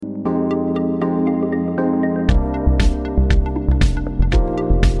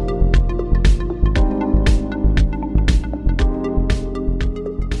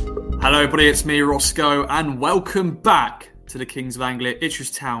Hello everybody, it's me Roscoe and welcome back to the Kings of Anglia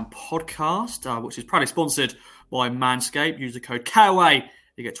Ipswich Town podcast, which is proudly sponsored by Manscaped. Use the code KOA,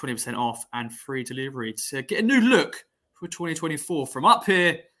 you get 20% off and free delivery to get a new look for 2024 from up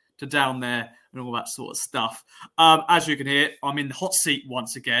here to down there and all that sort of stuff. As you can hear, I'm in the hot seat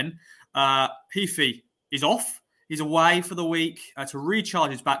once again. Peefy is off. He's away for the week to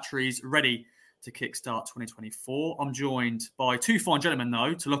recharge his batteries, ready to kickstart 2024. I'm joined by two fine gentlemen,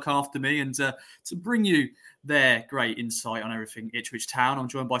 though, to look after me and to bring you their great insight on everything Ipswich Town. I'm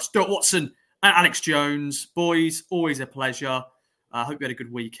joined by Stuart Watson and Alex Jones. Boys, always a pleasure. I hope you had a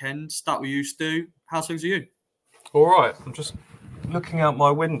good weekend. Start with you, Stu. How's things with you? All right. I'm just looking out my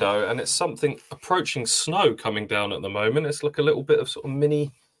window and it's something approaching snow coming down at the moment. It's like a little bit of sort of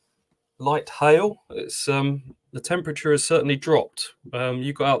mini light hail. It's the temperature has certainly dropped.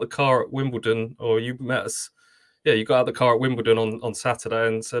 You got out the car at Wimbledon, or you met us. Yeah, you got out the car at Wimbledon on Saturday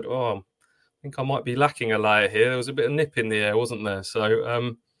and said, "Oh, I think I might be lacking a layer here." There was a bit of nip in the air, wasn't there?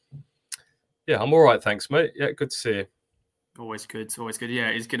 So, yeah, I'm all right, thanks, mate. Yeah, good to see you. Always good, always good. Yeah,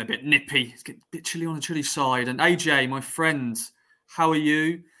 it's getting a bit nippy. It's getting a bit chilly on the chilly side. And AJ, my friend, how are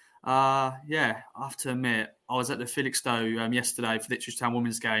you? Yeah, I have to admit, I was at the Felixstowe yesterday for the Ipswich Town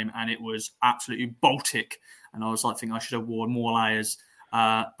women's game, and it was absolutely Baltic. And I was like, thinking I should have worn more layers.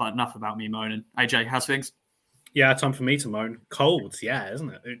 But enough about me moaning. AJ, how's things? Yeah, time for me to moan. Cold, yeah, isn't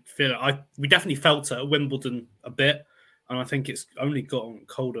it? We definitely felt it at Wimbledon a bit, and I think it's only gotten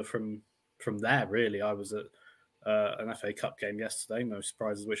colder from there. Really, I was at an FA Cup game yesterday. No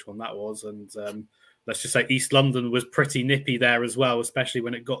surprises which one that was, and let's just say East London was pretty nippy there as well, especially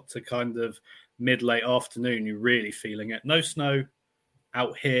when it got to kind of mid-late afternoon. You're really feeling it. No snow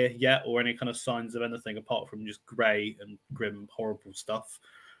out here yet, or any kind of signs of anything apart from just grey and grim, horrible stuff.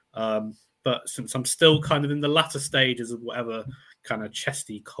 But since I'm still kind of in the latter stages of whatever kind of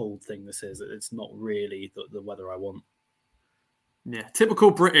chesty cold thing this is, it's not really the weather I want. Yeah,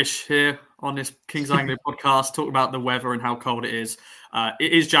 typical British here on this Kings Anglia podcast, talking about the weather and how cold it is.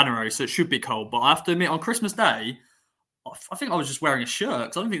 It is January, so it should be cold. But I have to admit, on Christmas Day, I think I was just wearing a shirt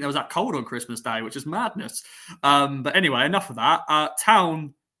because I don't think there was that cold on Christmas Day, which is madness. But anyway, enough of that.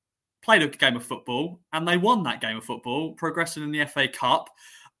 Town played a game of football and they won that game of football, progressing in the FA Cup.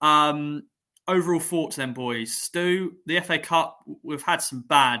 Overall thoughts then, boys. Stu, the FA Cup, we've had some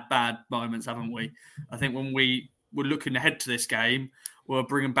bad moments, haven't we? I think when we were looking ahead to this game, we're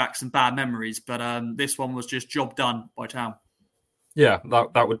bringing back some bad memories. But this one was just job done by Town. Yeah,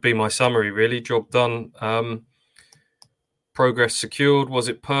 that would be my summary, really. Job done. Progress secured. Was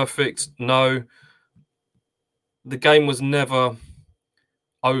it perfect? No. The game was never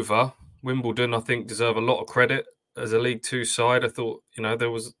over. Wimbledon, I think, deserve a lot of credit as a League Two side. I thought,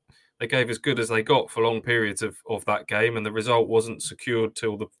 they gave as good as they got for long periods of that game, and the result wasn't secured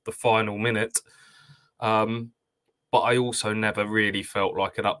till the final minute. But I also never really felt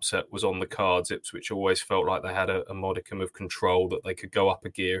like an upset was on the cards. Ipswich always felt like they had a modicum of control, that they could go up a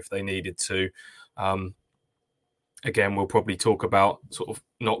gear if they needed to. Again, we'll probably talk about sort of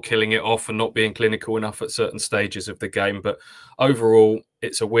not killing it off and not being clinical enough at certain stages of the game. But overall,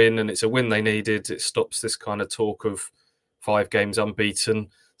 it's a win, and it's a win they needed. It stops this kind of talk of 5 games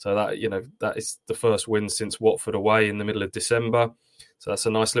unbeaten. So that is the first win since Watford away in the middle of December. So that's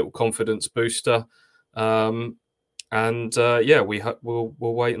a nice little confidence booster. We'll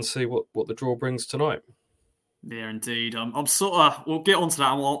wait and see what the draw brings tonight. Yeah, indeed. I'm sort of. We'll get onto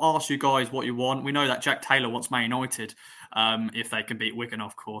that, and we'll ask you guys what you want. We know that Jack Taylor wants Man United, if they can beat Wigan,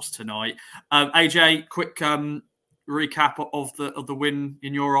 of course, tonight. AJ, quick recap of the win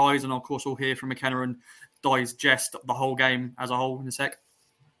in your eyes, and of course we'll hear from McKenna and digest the whole game as a whole in a sec.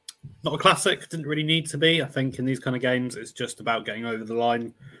 Not a classic. Didn't really need to be. I think in these kind of games, it's just about getting over the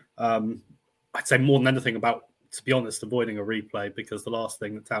line. I'd say more than anything about, to be honest, avoiding a replay, because the last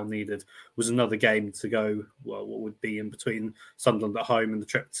thing that Town needed was another game to go, well, what would be in between Sunderland at home and the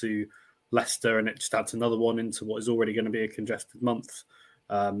trip to Leicester, and it just adds another one into what is already going to be a congested month.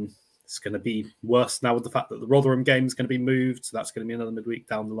 It's going to be worse now with the fact that the Rotherham game is going to be moved, so that's going to be another midweek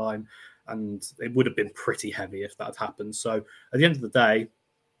down the line, and it would have been pretty heavy if that had happened. So at the end of the day,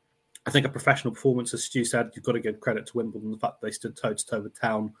 I think a professional performance, as Stu said, you've got to give credit to Wimbledon, the fact that they stood toe-to-toe with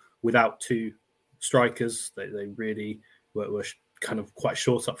Town without 2 strikers. They really were kind of quite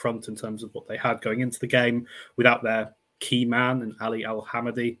short up front in terms of what they had going into the game, without their key man and Ali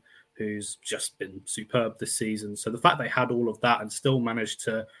Al-Hamadi, who's just been superb this season. So the fact they had all of that and still managed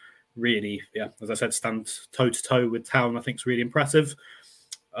to really, as I said, stand toe-to-toe with Town, I think is really impressive.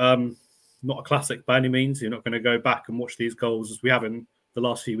 Not a classic by any means. You're not going to go back and watch these goals as we have in the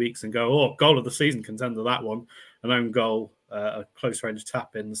last few weeks and go, oh, goal of the season contender, that one. An own goal a close range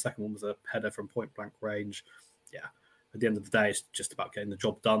tap in. The second one was a header from point blank range. Yeah, at the end of the day, it's just about getting the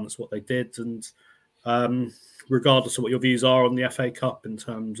job done. That's what they did. And regardless of what your views are on the FA Cup in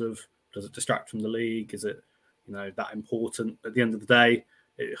terms of does it distract from the league, is it that important? At the end of the day,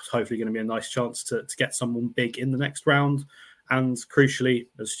 it's hopefully going to be a nice chance to get someone big in the next round. And crucially,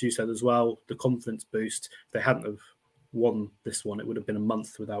 as Stu said as well, the confidence boost. If they hadn't have won this one, it would have been a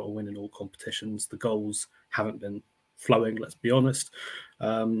month without a win in all competitions. The goals haven't been flowing, let's be honest.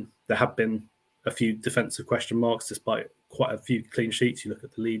 There have been a few defensive question marks despite quite a few clean sheets. You look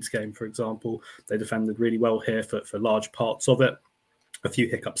at the Leeds game, for example. They defended really well here for large parts of it. A few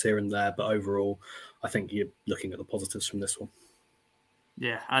hiccups here and there, but overall, I think you're looking at the positives from this one.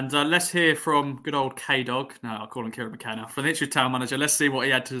 Yeah, and let's hear from good old K-Dog. No, I'll call him Kieran McKenna, from the Ipswich Town manager. Let's see what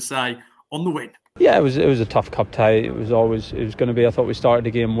he had to say on the win. Yeah, it was a tough cup tie. It was going to be. I thought we started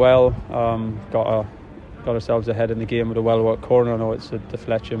the game well. Got ourselves ahead in the game with a well-worked corner. I know it's a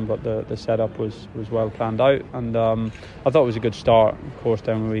deflection, but the setup was well planned out, and I thought it was a good start. Of course,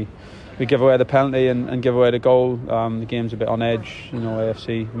 then we give away the penalty and give away the goal. The game's a bit on edge.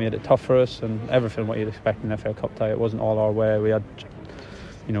 AFC made it tough for us, and everything what you'd expect in an FA Cup tie. It wasn't all our way. We had,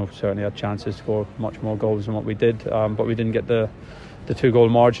 certainly had chances to score much more goals than what we did, but we didn't get the 2-goal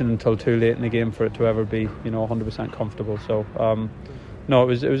margin until too late in the game for it to ever be 100% comfortable. So no, it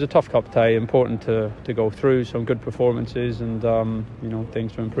was a tough cup tie. Important to go through some good performances and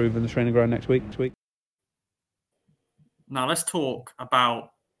things to improve in the training ground next week. Now let's talk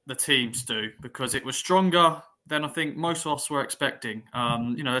about the team, Stu, because it was stronger than I think most of us were expecting.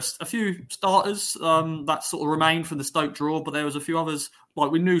 There's a few starters that sort of remained from the Stoke draw, but there was a few others. Like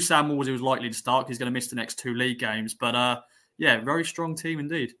we knew Sam Morsy was likely to start. He's going to miss the next 2 league games, but very strong team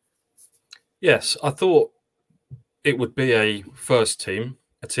indeed. Yes, I thought it would be a first team,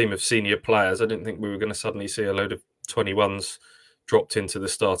 a team of senior players. I didn't think we were going to suddenly see a load of 21s dropped into the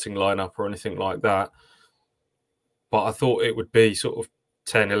starting lineup or anything like that. But I thought it would be sort of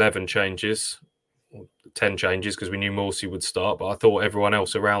 10, 11 changes, 10 changes because we knew Morsy would start, but I thought everyone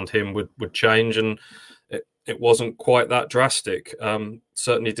else around him would change, and it wasn't quite that drastic.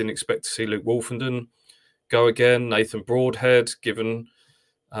 Certainly didn't expect to see Luke Wolfenden go again. Nathan Broadhead, given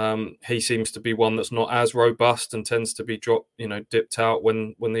he seems to be one that's not as robust and tends to be dipped out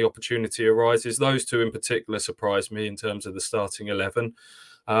when the opportunity arises. Those two in particular surprised me in terms of the starting 11.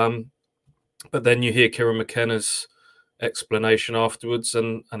 But then you hear Kieran McKenna's explanation afterwards,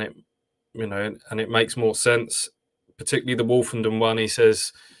 and it makes more sense. Particularly the Wolfenden one, he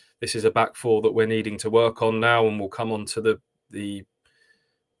says this is a back four that we're needing to work on now, and we'll come on to the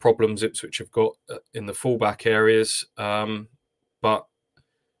problems Ipswich have got in the fullback areas. But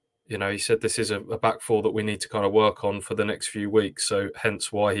he said this is a back four that we need to kind of work on for the next few weeks. So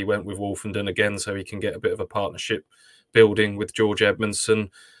hence why he went with Wolfenden again, so he can get a bit of a partnership building with George Edmondson.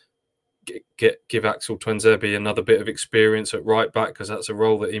 Give Axel Tuanzebe another bit of experience at right back, because that's a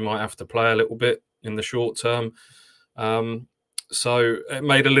role that he might have to play a little bit in the short term. So it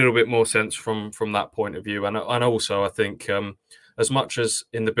made a little bit more sense from that point of view. And also I think as much as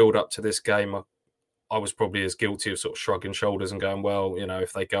in the build up to this game, I was probably as guilty of sort of shrugging shoulders and going, well,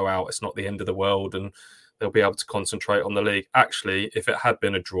 if they go out, it's not the end of the world and they'll be able to concentrate on the league. Actually, if it had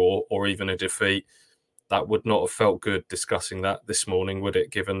been a draw or even a defeat, that would not have felt good discussing that this morning, would it?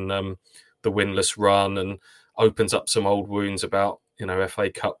 Given the winless run, and opens up some old wounds about FA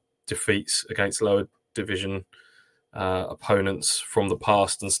Cup defeats against lower division opponents from the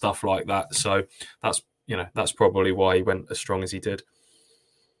past and stuff like that. So that's probably why he went as strong as he did.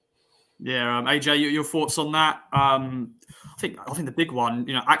 Yeah, AJ, your thoughts on that? I think the big one,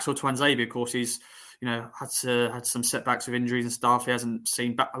 Axel Tuanzebe, of course, he's had some setbacks with injuries and stuff. He hasn't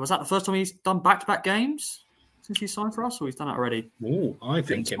seen back. Was that the first time he's done back-to-back games since he signed for us, or he's done it already? Oh, I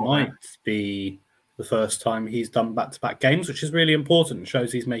think it might be the first time he's done back-to-back games, which is really important. It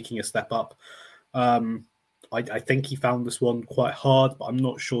shows he's making a step up. I think he found this one quite hard, but I'm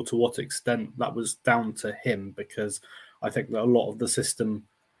not sure to what extent that was down to him, because I think that a lot of the system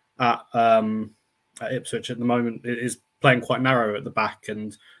at Ipswich at the moment is playing quite narrow at the back,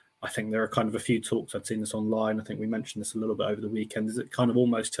 and I think there are kind of a few talks. I've seen this online. I think we mentioned this a little bit over the weekend. Is it kind of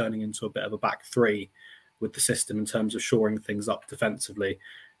almost turning into a bit of a back three with the system in terms of shoring things up defensively?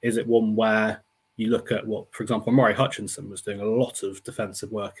 Is it one where you look at what, for example, Murray Hutchinson was doing a lot of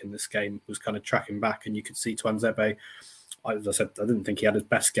defensive work in this game, was kind of tracking back, and you could see Tuanzebe, as I said, I didn't think he had his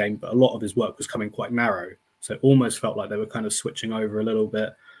best game, but a lot of his work was coming quite narrow. So it almost felt like they were kind of switching over a little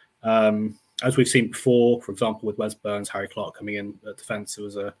bit. As we've seen before, for example, with Wes Burns, Harry Clark coming in at defence, it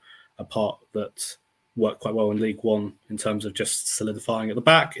was a part that worked quite well in League One in terms of just solidifying at the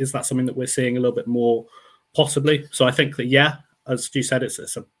back. Is that something that we're seeing a little bit more Possibly. So I think that, yeah, as you said, it's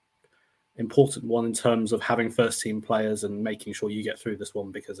an important one in terms of having first team players and making sure you get through this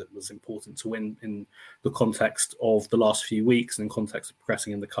one, because it was important to win in the context of the last few weeks and in context of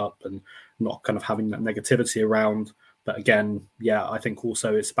progressing in the cup and not kind of having that negativity around. But again, yeah, I think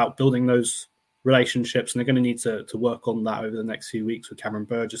also it's about building those relationships, and they're going to need to work on that over the next few weeks with Cameron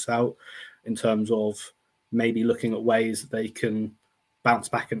Burgess out, in terms of maybe looking at ways that they can bounce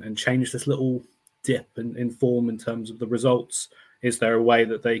back and change this little dip in form in terms of the results. Is there a way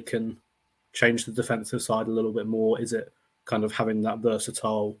that they can change the defensive side a little bit more? Is it kind of having that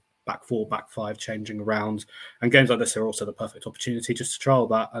versatile back four, back five changing around? And games like this are also the perfect opportunity just to trial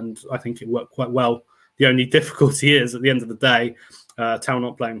that, and I think it worked quite well. The only difficulty is, at the end of the day, Town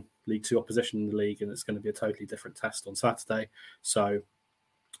not playing League Two opposition in the league, and it's going to be a totally different test on Saturday. So,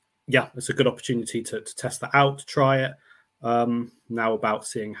 yeah, it's a good opportunity to test that out, to try it. Now about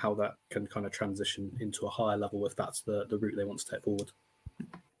seeing how that can kind of transition into a higher level, if that's the route they want to take forward.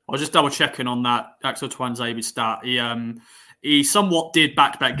 I was just double checking on that Axel Tuanzebe stat. He somewhat did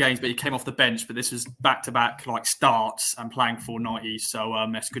back-to-back games, but he came off the bench. But this was back-to-back like starts and playing full 90. So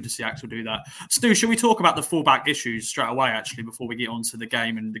it's good to see Axel do that. Stu, should we talk about the fullback issues straight away, actually, before we get onto the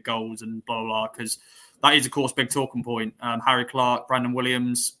game and the goals and blah, blah, blah? Because that is, of course, big talking point. Harry Clark, Brandon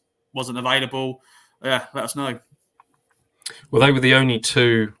Williams wasn't available. Yeah, let us know. Well, they were the only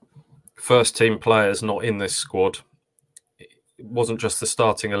two first-team players not in this squad. It wasn't just the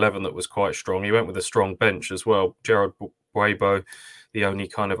starting 11 that was quite strong. He went with a strong bench as well. Gerard Buebo, the only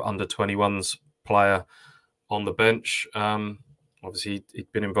kind of under-21s player on the bench. Obviously,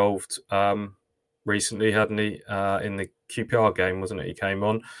 he'd been involved recently, hadn't he, in the QPR game, wasn't it? He came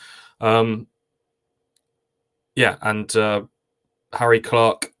on. And Harry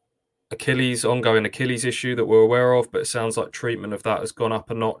Clark, ongoing Achilles issue that we're aware of, but it sounds like treatment of that has gone up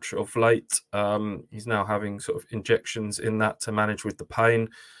a notch of late. He's now having sort of injections in that to manage with the pain.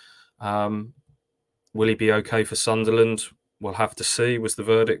 Will he be okay for Sunderland? We'll have to see, was the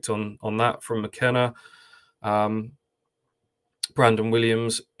verdict on that from McKenna. Brandon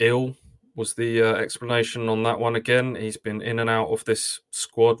Williams ill was the explanation on that one again. He's been in and out of this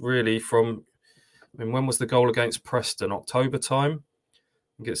squad really from, when was the goal against Preston? October time?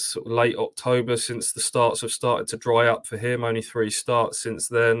 I think it's sort of late October since the starts have started to dry up for him. Only 3 starts since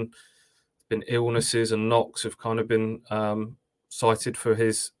then. Been illnesses and knocks have kind of been cited for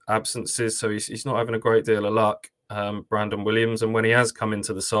his absences. So he's not having a great deal of luck, Brandon Williams. And when he has come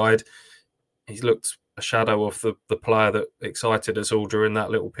into the side, he's looked a shadow of the player that excited us all during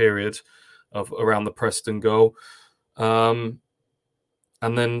that little period of around the Preston goal. And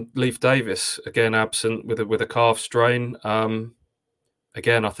then Leif Davis, again, absent with a calf strain.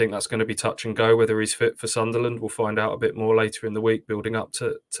 Again, I think that's going to be touch and go whether he's fit for Sunderland. We'll find out a bit more later in the week, building up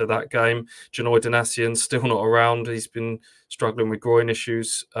to that game. Janoy Donatian's still not around. He's been struggling with groin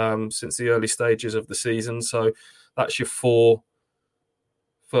issues since the early stages of the season. So that's your 4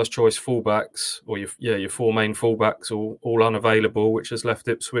 first choice fullbacks, or your 4 main fullbacks, all unavailable, which has left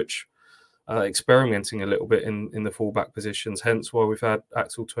Ipswich experimenting a little bit in the fullback positions. Hence why we've had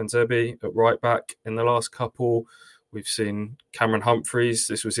Axel Tuanzebe at right back in the last couple. We've seen Cameron Humphreys.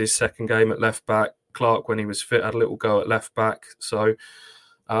 This was his second game at left back. Clark, when he was fit, had a little go at left back. So,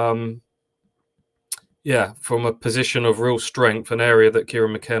 from a position of real strength, an area that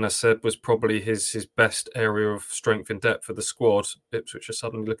Kieran McKenna said was probably his best area of strength and depth for the squad, Ipswich are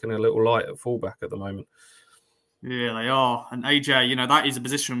suddenly looking a little light at fullback at the moment. Yeah, they are. And AJ, that is a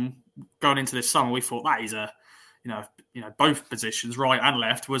position going into this summer. We thought that is both positions, right and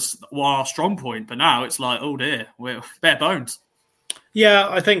left, was our strong point. But now it's like, oh dear, we're bare bones. Yeah,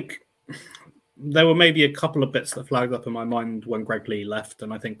 I think there were maybe a couple of bits that flagged up in my mind when Greg Lee left,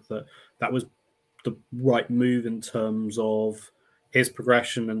 and I think that was the right move in terms of his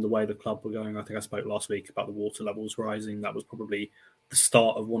progression and the way the club were going. I think I spoke last week about the water levels rising. That was probably the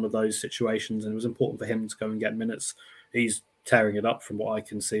start of one of those situations, and it was important for him to go and get minutes. He's tearing it up from what I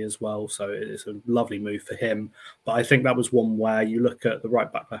can see as well, so it's a lovely move for him. But I think that was one where you look at the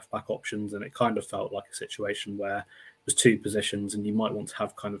right back, left back options, and it kind of felt like a situation where it was 2 positions and you might want to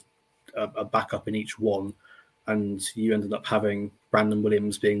have kind of a backup in each one, and you ended up having Brandon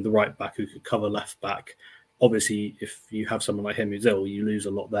Williams being the right back who could cover left back. Obviously, if you have someone like him who's ill, you lose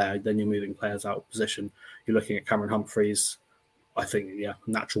a lot there. Then you're moving players out of position. You're looking at Cameron Humphreys, I think,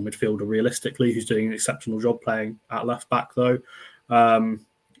 natural midfielder realistically, who's doing an exceptional job playing at left back, though.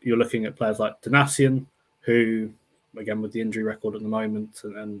 You're looking at players like Donatian, who, again, with the injury record at the moment,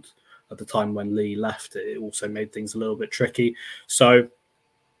 and at the time when Lee left, it also made things a little bit tricky. So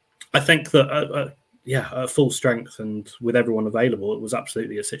I think that, at full strength and with everyone available, it was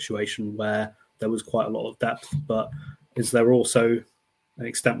absolutely a situation where there was quite a lot of depth, but is there also an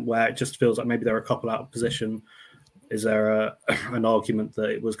extent where it just feels like maybe there are a couple out of position? Is there an argument that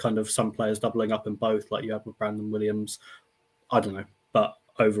it was kind of some players doubling up in both, like you had with Brandon Williams? I don't know. But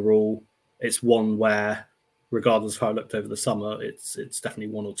overall, it's one where, regardless of how it looked over the summer, it's definitely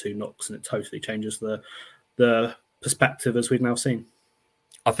one or two knocks, and it totally changes the perspective as we've now seen.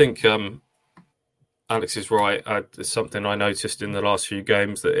 I think Alex is right. It's something I noticed in the last few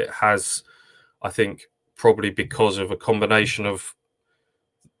games that it has, I think, probably because of a combination of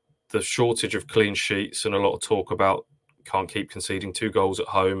the shortage of clean sheets and a lot of talk about can't keep conceding 2 goals at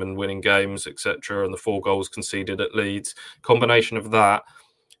home and winning games, etc., and the 4 goals conceded at Leeds. Combination of that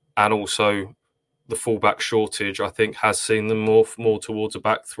and also the fullback shortage, I think, has seen them more towards a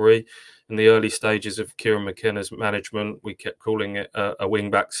back three. In the early stages of Kieran McKenna's management, we kept calling it a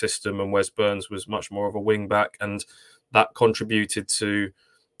wing-back system, and Wes Burns was much more of a wing-back, and that contributed to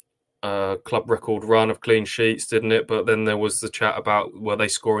a club record run of clean sheets, didn't it? But then there was the chat about, were they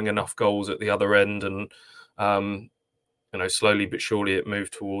scoring enough goals at the other end? And, slowly but surely it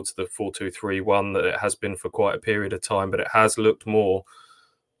moved towards the 4-2-3-1 that it has been for quite a period of time, but it has looked more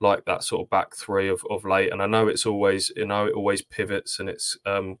like that sort of back three of late. And I know it always pivots and it's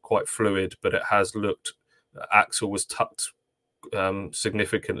quite fluid, but it has looked, Axel was tucked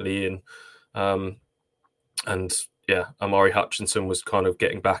significantly in. And yeah, Amari Hutchinson was kind of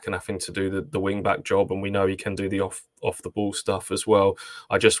getting back and having to do the wing back job. And we know he can do the off the ball stuff as well.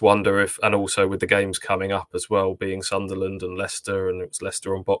 I just wonder if, and also with the games coming up as well, being Sunderland and Leicester, and it was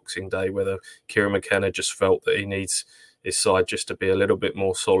Leicester on Boxing Day, whether Kieran McKenna just felt that he needs his side just to be a little bit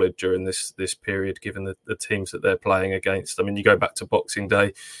more solid during this period, given the teams that they're playing against. I mean, you go back to Boxing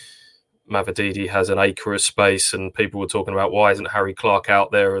Day, Mavididi has an acre of space, and people were talking about, why isn't Harry Clark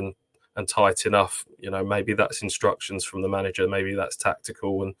out there and tight enough? Maybe that's instructions from the manager, maybe that's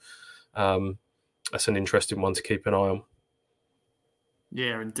tactical, and that's an interesting one to keep an eye on.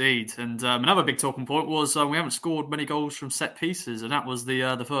 Yeah, indeed. And another big talking point was we haven't scored many goals from set pieces, and that was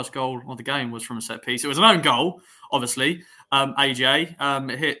the first goal of the game was from a set piece. It was an own goal, obviously. AJ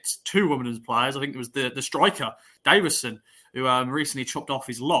it hit 2 women's players. I think it was the striker Davison, who recently chopped off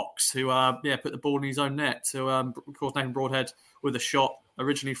his locks, who put the ball in his own net. So of course Nathan Broadhead with a shot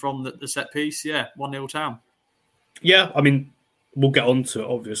originally from the set piece. Yeah, 1-0 Town. Yeah, I mean, we'll get on to it,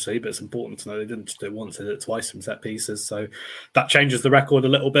 obviously, but it's important to know they didn't just do it once, they did it twice from set pieces. So that changes the record a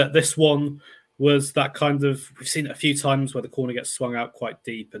little bit. This one was that kind of, we've seen it a few times where the corner gets swung out quite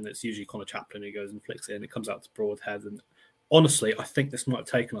deep, and it's usually Connor Chaplin who goes and flicks it in. It comes out to Broadhead. And honestly, I think this might have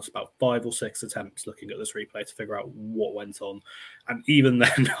taken us about 5 or 6 attempts looking at this replay to figure out what went on. And even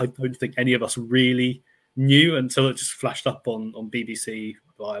then, I don't think any of us really knew until it just flashed up on BBC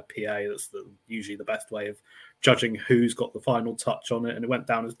via PA. That's usually the best way of judging who's got the final touch on it, and it went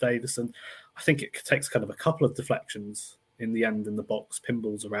down as Davison. I think it takes kind of a couple of deflections in the end in the box,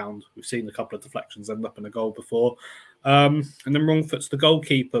 pinballs around. We've seen a couple of deflections end up in a goal before. And then Wrongfoot's the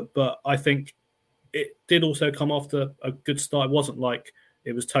goalkeeper, but I think it did also come after a good start. It wasn't like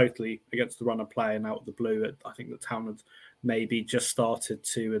it was totally against the run of play and out of the blue. I think the Town had maybe just started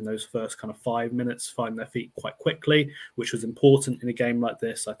to, in those first kind of 5 minutes, find their feet quite quickly, which was important in a game like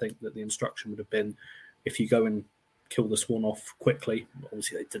this. I think that the instruction would have been, if you go and kill this one off quickly,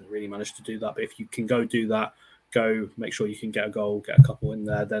 obviously they didn't really manage to do that, but if you can go do that, go make sure you can get a goal, get a couple in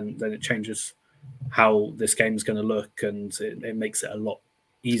there, then it changes how this game is going to look, and it makes it a lot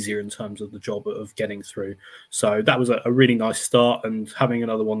easier in terms of the job of getting through. So that was a really nice start, and having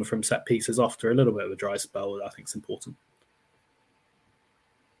another one from set pieces after a little bit of a dry spell, I think is important.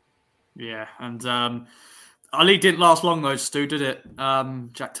 Yeah, and our lead didn't last long though, Stu, did it?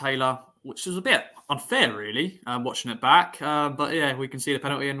 Jack Taylor, which was a bit unfair, really, watching it back. But yeah, we can see the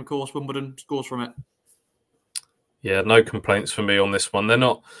penalty, and of course, Wimbledon scores from it. Yeah, no complaints for me on this one. They're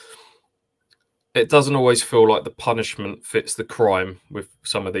not. It doesn't always feel like the punishment fits the crime with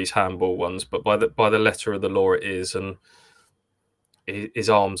some of these handball ones, but by the letter of the law, it is, and his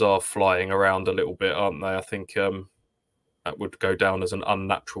arms are flying around a little bit, aren't they? I think that would go down as an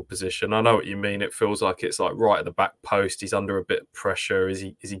unnatural position. I know what you mean. It feels like it's like right at the back post. He's under a bit of pressure. Is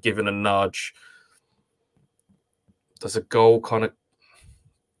he given a nudge? Does a goal kind of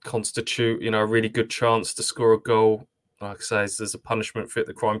constitute, a really good chance to score a goal? Like I say, there's a punishment fit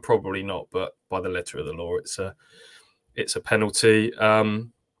the crime? Probably not, but by the letter of the law, it's a penalty. So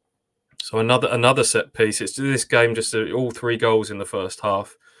another set piece. It's this game. Just all 3 goals in the first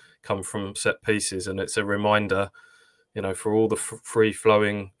half come from set pieces, and it's a reminder, for all the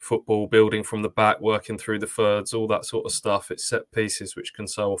free-flowing football, building from the back, working through the thirds, all that sort of stuff. It's set pieces which can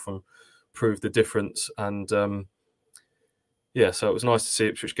so often prove the difference. And yeah, so it was nice to see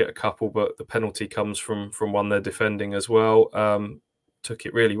Ipswich get a couple, but the penalty comes from one they're defending as well. Took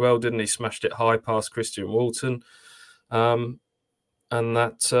it really well, didn't he? Smashed it high past Christian Walton. And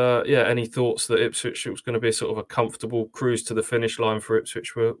that, any thoughts that Ipswich, it was going to be a sort of a comfortable cruise to the finish line for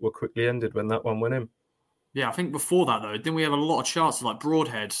Ipswich were quickly ended when that one went in. Yeah, I think before that, though, didn't we have a lot of chances like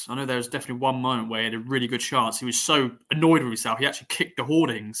Broadhead? I know there was definitely one moment where he had a really good chance. He was so annoyed with himself, he actually kicked the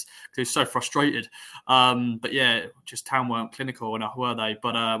hoardings because he was so frustrated. But yeah, just Town weren't clinical enough, were they?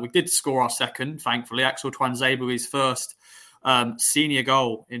 But we did score our second, thankfully. Axel Twanzebe with his first senior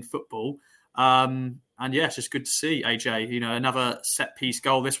goal in football. And yeah, it's just good to see, AJ. Another set-piece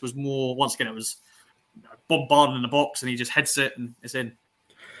goal. This was more, once again, it was bombarded in the box and he just heads it and it's in.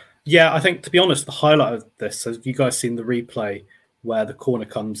 Yeah, I think, to be honest, the highlight of this, have you guys seen the replay where the corner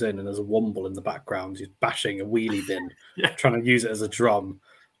comes in and there's a Womble in the background? He's bashing a wheelie bin, trying to use it as a drum,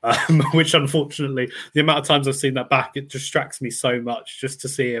 which unfortunately, the amount of times I've seen that back, it distracts me so much just to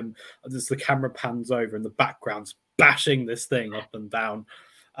see him as the camera pans over in the background's bashing this thing up and down.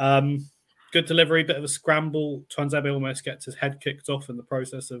 Good delivery, bit of a scramble. Twanzebe almost gets his head kicked off in the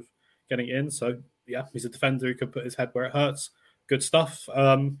process of getting in. So, yeah, he's a defender who can put his head where it hurts. Good stuff.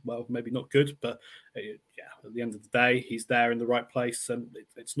 Well, maybe not good, but at the end of the day, he's there in the right place, and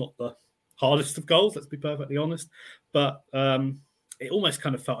it's not the hardest of goals, let's be perfectly honest. But it almost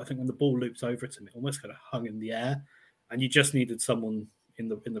kind of felt, I think, when the ball looped over to him, it almost kind of hung in the air, and you just needed someone in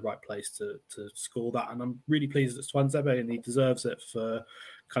the right place to score that. And I'm really pleased it's Twanzebe, and he deserves it for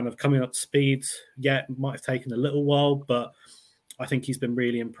kind of coming up to speed. Yeah, it might have taken a little while, but I think he's been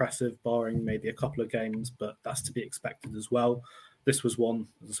really impressive, barring maybe a couple of games, but that's to be expected as well. This was one,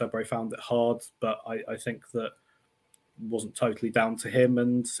 as I said, where he found it hard, but I think that wasn't totally down to him,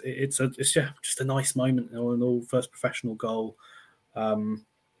 and it's just a nice moment, all in all, first professional goal. And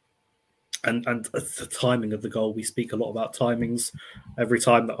the timing of the goal, we speak a lot about timings. Every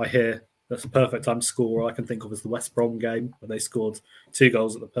time that I hear that's a perfect time to score, all I can think of is the West Brom game where they scored 2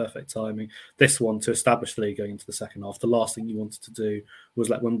 goals at the perfect timing. This one, to establish the league going into the second half, the last thing you wanted to do was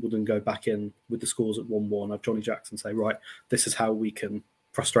let Wimbledon go back in with the scores at 1-1, have Johnny Jackson say, right, this is how we can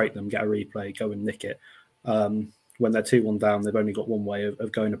frustrate them, get a replay, go and nick it. When they're 2-1 down, they've only got one way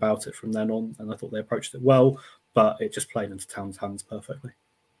of going about it from then on, and I thought they approached it well, but it just played into Town's hands perfectly.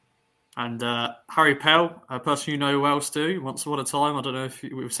 And Harry Pell, a person you know well, Stu, once upon a time, I don't know if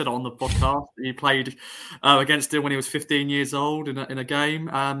we've said it on the podcast, he played against him when he was 15 years old in a game.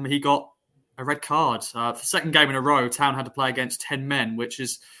 He got a red card. For the second game in a row, Town had to play against 10 men, which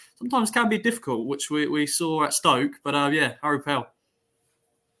is sometimes can be difficult, which we saw at Stoke. But Harry Pell.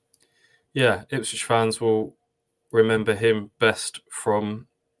 Yeah, Ipswich fans will remember him best from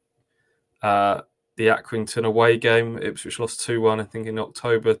the Accrington away game. Ipswich lost 2-1, I think, in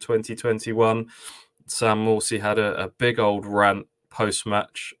October 2021. Sam Morsey had a big old rant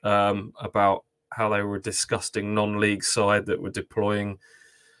post-match about how they were a disgusting non-league side that were deploying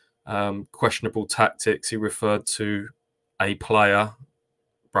questionable tactics. He referred to a player,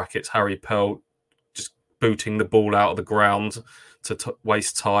 brackets Harry Pell, just booting the ball out of the ground to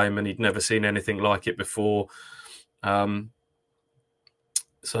waste time, and he'd never seen anything like it before.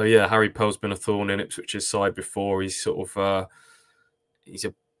 So yeah, Harry Pell's been a thorn in Ipswich's side before. He's sort of he's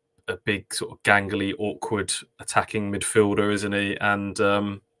a big sort of gangly, awkward attacking midfielder, isn't he? And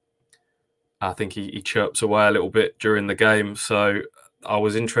I think he chirps away a little bit during the game. So I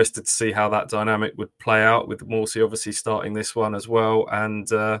was interested to see how that dynamic would play out, with Morsey obviously starting this one as well. And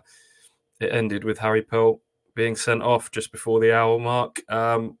it ended with Harry Pell being sent off just before the hour mark,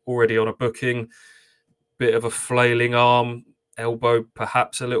 already on a booking. Bit of a flailing arm, elbow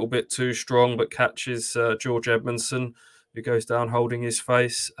perhaps a little bit too strong, but catches George Edmondson, who goes down holding his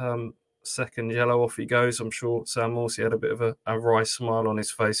face. Second yellow, off he goes. I'm sure Sam Morsey had a bit of a wry smile on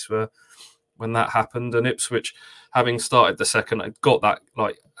his face when that happened. And Ipswich, having started the second, got that,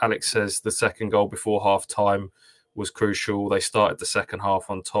 like Alex says, the second goal before half-time was crucial. They started the second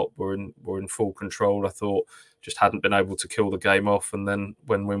half on top, were in full control. I thought just hadn't been able to kill the game off. And then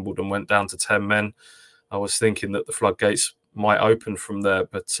when Wimbledon went down to 10 men, I was thinking that the floodgates might open from there.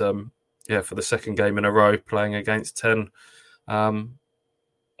 But for the second game in a row, playing against 10,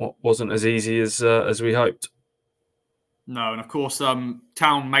 wasn't as easy as we hoped. No, and of course,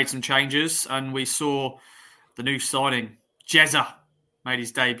 Town made some changes, and we saw the new signing, Jezza, made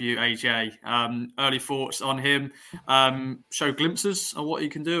his debut, AJ. Early thoughts on him, show glimpses of what he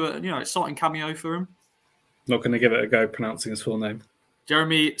can do. Exciting cameo for him. Not going to give it a go pronouncing his full name.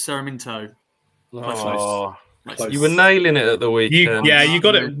 Jeremy Seraminto. Oh, close. You were nailing it at the weekend. You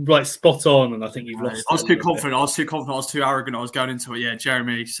got it like spot on, and I think you've lost. I was too confident. I was too arrogant. I was going into it. Yeah,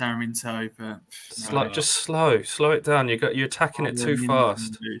 Jeremy Sarmiento, but just slow it down. You're attacking it too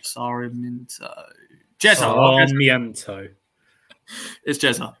fast. Sarmiento. Sarmiento. It's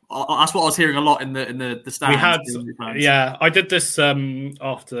Jezza. That's what I was hearing a lot in the stands. I did this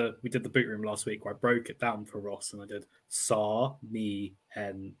after we did the boot room last week, where I broke it down for Ross, and I did Sarmiento,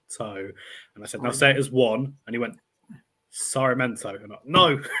 and I said, "Now say it as one," and he went Sarmiento, and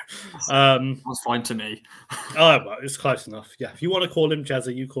no, that's fine to me. Well, it's close enough. Yeah, if you want to call him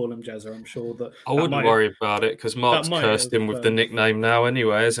Jezza, you call him Jezza. I'm sure that I wouldn't worry about it because Mark's cursed him with the nickname now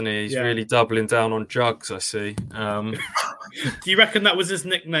anyway, isn't he? He's really doubling down on Jugs, I see. Do you reckon that was his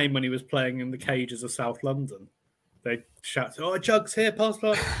nickname when he was playing in the cages of South London? They shout, "Oh, Jugs here, pass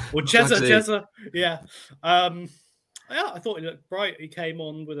by," or Jezza. Yeah. I thought he looked bright. He came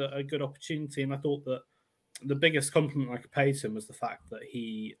on with a good opportunity, and I thought that the biggest compliment I could pay to him was the fact that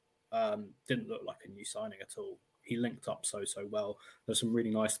he didn't look like a new signing at all. He linked up so well. There's some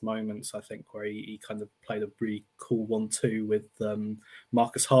really nice moments, I think, where he kind of played a really cool 1-2 with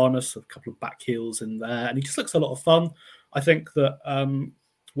Marcus Harness, a couple of back heels in there, and he just looks a lot of fun. I think that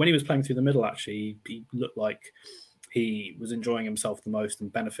when he was playing through the middle, actually, he looked like he was enjoying himself the most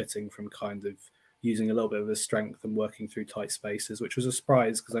and benefiting from kind of using a little bit of his strength and working through tight spaces, which was a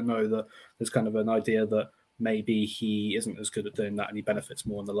surprise because I know that there's kind of an idea that maybe he isn't as good at doing that and he benefits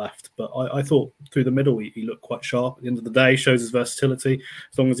more on the left. But I thought through the middle, he looked quite sharp. At the end of the day, shows his versatility.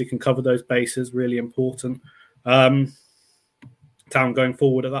 As long as he can cover those bases, really important. Town going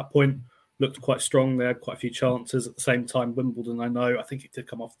forward at that point looked quite strong. They had quite a few chances. At the same time, Wimbledon, I think it did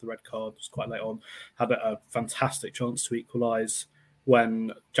come off the red card. It was quite late on. Had a fantastic chance to equalise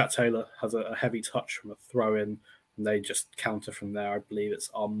when Jack Taylor has a heavy touch from a throw-in, and they just counter from there. I believe it's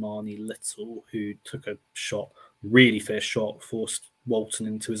Armani Little who took a shot, really fierce shot, forced Walton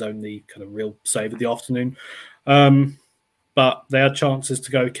into his only kind of real save of the afternoon. But they had chances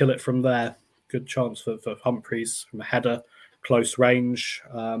to go kill it from there. Good chance for Humphreys from a header, close range.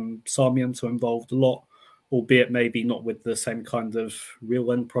 Sarmiento involved a lot, albeit maybe not with the same kind of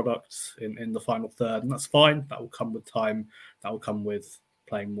real end product in the final third. And that's fine. That will come with time. That will come with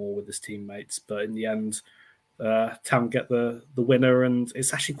playing more with his teammates. But in the end, Town get the winner, and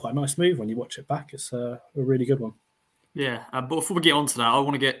it's actually quite a nice move when you watch it back. It's a really good one. Yeah, but before we get on to that, I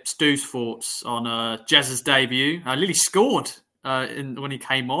want to get Stu's thoughts on Jezza's debut. Lily scored when he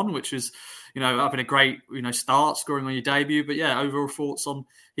came on, which was, having a great, start, scoring on your debut. But yeah, overall thoughts on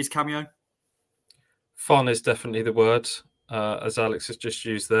his cameo? Fun is definitely the word, as Alex has just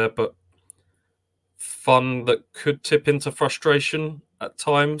used there, but fun that could tip into frustration at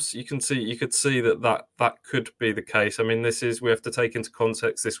times. You could see that could be the case. I mean, we have to take into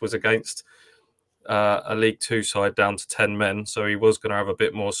context, this was against a League Two side down to 10 men, so he was going to have a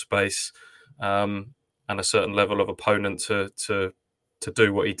bit more space and a certain level of opponent to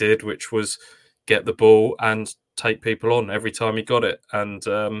do what he did, which was get the ball and take people on every time he got it. And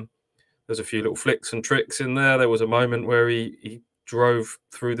there's a few little flicks and tricks in there. There was a moment where he drove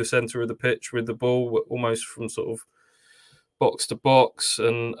through the centre of the pitch with the ball, almost from sort of box to box.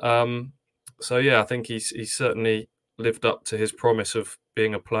 And I think he's certainly lived up to his promise of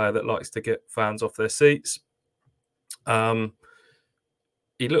being a player that likes to get fans off their seats.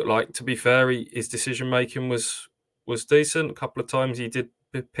 He looked like, to be fair, his decision making was decent. A couple of times he did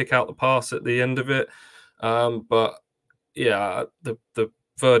pick out the pass at the end of it, but yeah, the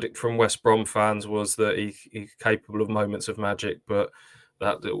verdict from West Brom fans was that he's capable of moments of magic, but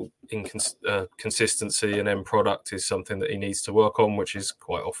that little consistency and end product is something that he needs to work on, which is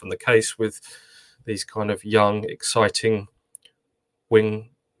quite often the case with these kind of young, exciting wing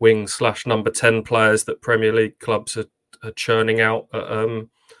 / number 10 players that Premier League clubs are churning out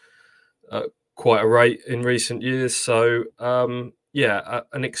at quite a rate in recent years. So an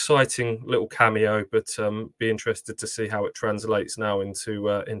exciting little cameo, but be interested to see how it translates now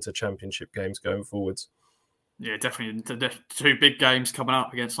into Championship games going forwards. Yeah, definitely. Two big games coming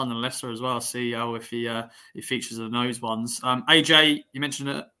up against London and Leicester as well. See how if he features in those ones. AJ, you mentioned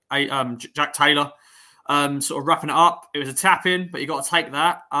it. Jack Taylor, sort of wrapping it up. It was a tap in, but you got to take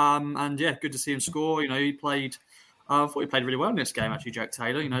that. And yeah, good to see him score. He played. I thought he played really well in this game. Actually, Jack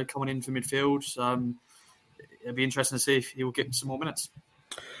Taylor. Coming in for midfield. It'd be interesting to see if he will get some more minutes.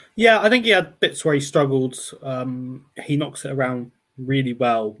 Yeah, I think he had bits where he struggled. He knocks it around really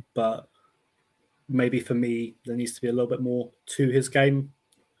well, but maybe for me, there needs to be a little bit more to his game.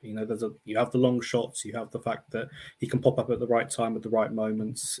 You have the long shots, you have the fact that he can pop up at the right time at the right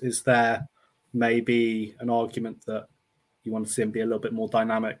moments. Is there maybe an argument that you want to see him be a little bit more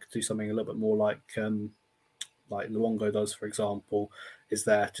dynamic, do something a little bit more like like Luongo does, for example? Is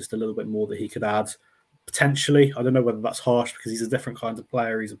there just a little bit more that he could add? Potentially. I don't know whether that's harsh because he's a different kind of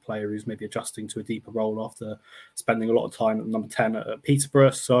player. He's a player who's maybe adjusting to a deeper role after spending a lot of time at number 10 at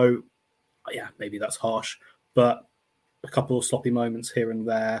Peterborough. So, yeah, maybe that's harsh. But a couple of sloppy moments here and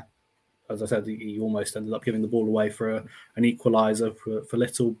there. As I said, he almost ended up giving the ball away for an equaliser for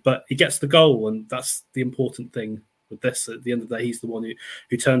Little. But he gets the goal, and that's the important thing with this. At the end of the day, he's the one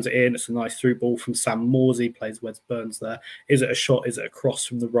who turns it in. It's a nice through ball from Sam Morsey, plays Wes Burns there. Is it a shot? Is it a cross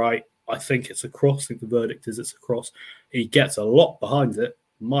from the right? I think it's a cross. I think the verdict is it's a cross. He gets a lot behind it.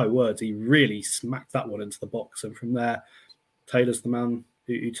 My word, he really smacked that one into the box. And from there, Taylor's the man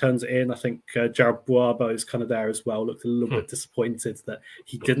who turns it in. I think Jared Boabo is kind of there as well. Looked a little bit disappointed that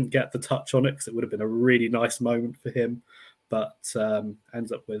he didn't get the touch on it because it would have been a really nice moment for him. But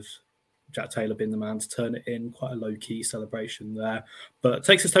ends up with Jack Taylor being the man to turn it in. Quite a low-key celebration there. But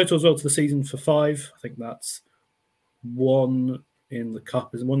takes his total as well to the season for 5. I think that's 1 in the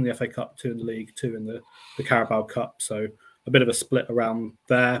Cup, is 1 in the FA Cup, 2 in the League, 2 in the Carabao Cup. So a bit of a split around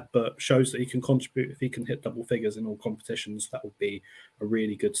there, but shows that he can contribute. If he can hit double figures in all competitions, that would be a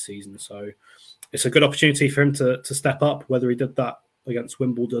really good season. So it's a good opportunity for him to step up. Whether he did that against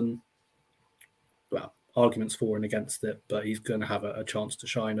Wimbledon, well, arguments for and against it, but he's going to have a chance to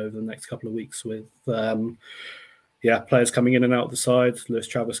shine over the next couple of weeks with players coming in and out of the side. Lewis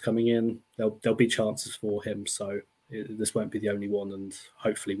Travis coming in, there'll be chances for him. So this won't be the only one, and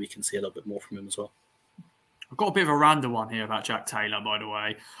hopefully we can see a little bit more from him as well. I've got a bit of a random one here about Jack Taylor, by the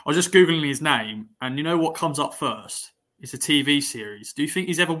way. I was just Googling his name, and you know what comes up first? It's a TV series. Do you think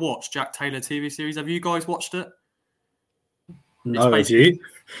he's ever watched Jack Taylor TV series? Have you guys watched it? No, have you?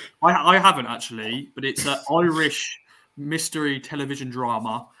 I haven't, actually, but it's an Irish mystery television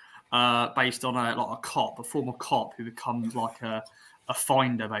drama based on a cop, a former cop who becomes like a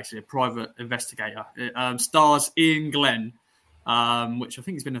finder, basically, a private investigator. It stars Ian Glenn, which I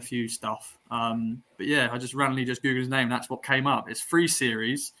think has been a few stuff. But yeah, I just randomly Googled his name, and that's what came up. It's 3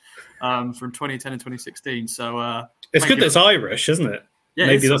 series from 2010 and 2016. So it's good that it's Irish, isn't it? Yeah,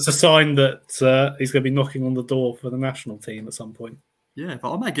 maybe that's a sign that he's going to be knocking on the door for the national team at some point. Yeah,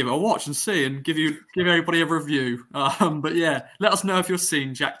 but I may give it a watch and see, and give everybody a review. But yeah, let us know if you've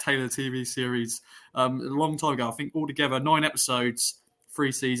seen Jack Taylor TV series. A long time ago, I think altogether 9 episodes. 3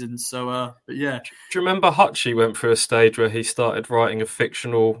 seasons. So, but yeah. Do you remember Hutchie went through a stage where he started writing a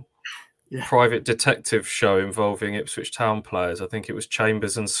fictional private detective show involving Ipswich Town players? I think it was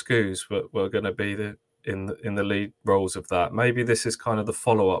Chambers and Scoos were going to be in the lead roles of that. Maybe this is kind of the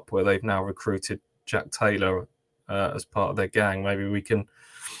follow-up where they've now recruited Jack Taylor as part of their gang. Maybe we can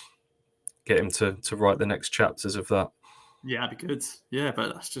get him to write the next chapters of that. Yeah, that'd be good. Yeah,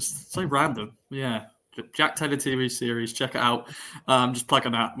 but that's just so random. Yeah. Jack Taylor TV series, check it out. Just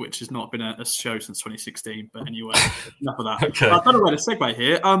plugging that, which has not been a show since 2016. But anyway, enough of that. Okay. I don't know where to segue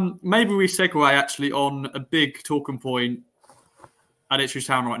here. Maybe we segue actually on a big talking point at Ipswich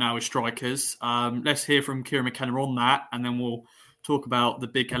Town right now with strikers. Let's hear from Kieran McKenna on that, and then we'll talk about the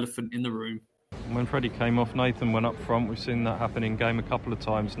big elephant in the room. When Freddie came off, Nathan went up front. We've seen that happen in game a couple of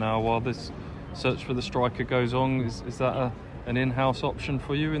times now. While this search for the striker goes on, is that an in-house option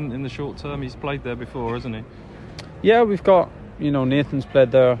for you in the short term? He's played there before, hasn't he? Yeah, we've got, Nathan's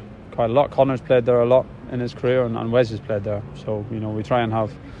played there quite a lot. Connor's played there a lot in his career, and Wes has played there. So, we try and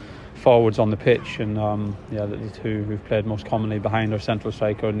have forwards on the pitch, and the two who've played most commonly behind our central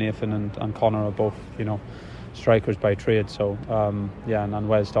striker, Nathan and Connor, are both, strikers by trade. So, and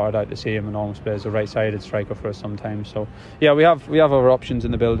Wes started out to see him and almost plays a right-sided striker for us sometimes. So, yeah, we have our options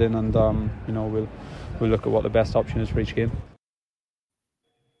in the building, and we'll look at what the best option is for each game.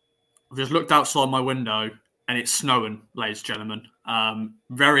 I've just looked outside my window and it's snowing, ladies and gentlemen.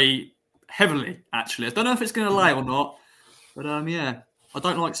 Very heavily, actually. I don't know if it's going to lay or not, but I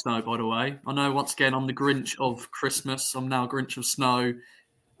don't like snow, by the way. I know, once again, I'm the Grinch of Christmas. I'm now Grinch of snow.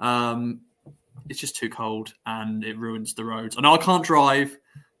 It's just too cold and it ruins the roads. I know I can't drive,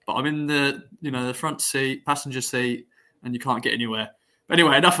 but I'm in the front seat, passenger seat, and you can't get anywhere. But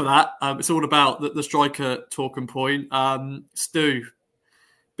anyway, enough of that. It's all about the striker talking point. Stu,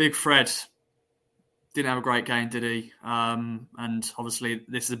 Big Fred didn't have a great game, did he? And obviously,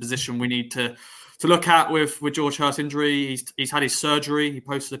 this is a position we need to look at with George Hurst's injury. He's had his surgery. He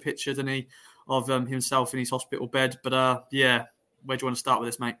posted a picture, didn't he, of himself in his hospital bed. But where do you want to start with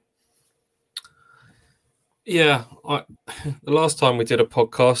this, mate? Yeah, the last time we did a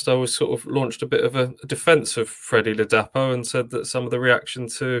podcast, I was sort of launched a bit of a defence of Freddie Ladapo and said that some of the reaction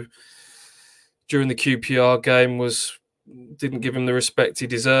during the QPR game didn't give him the respect he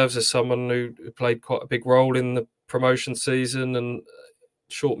deserves as someone who played quite a big role in the promotion season, and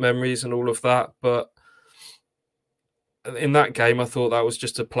short memories and all of that. But in that game, I thought that was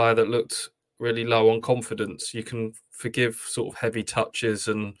just a player that looked really low on confidence. You can forgive sort of heavy touches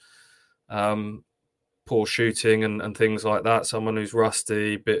and poor shooting and things like that. Someone who's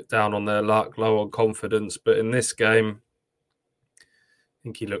rusty, bit down on their luck, low on confidence. But in this game, I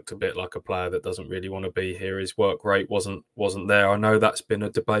think he looked a bit like a player that doesn't really want to be here. His work rate wasn't there. I know that's been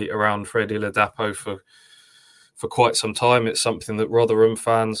a debate around Freddie Ladapo for quite some time. It's something that Rotherham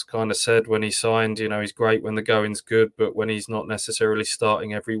fans kind of said when he signed. You know, he's great when the going's good, but when he's not necessarily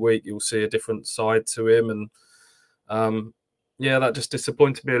starting every week, you'll see a different side to him. And that just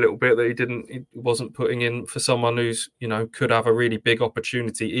disappointed me a little bit that he wasn't putting in for someone who's, you know, could have a really big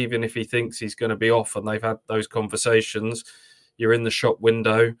opportunity, even if he thinks he's going to be off. And they've had those conversations. You're in the shop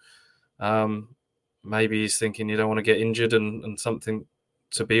window. Maybe he's thinking you don't want to get injured and something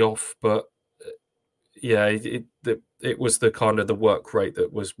to be off, but yeah, it was the kind of the work rate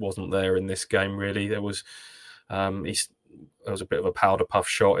that wasn't there in this game. Really, there was there was a bit of a powder puff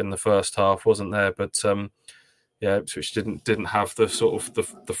shot in the first half, wasn't there? But Ipswich didn't have the sort of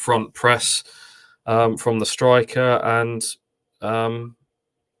the front press from the striker, and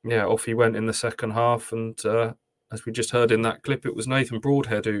off he went in the second half. And as we just heard in that clip, it was Nathan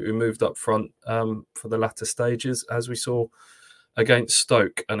Broadhead who moved up front for the latter stages, as we saw against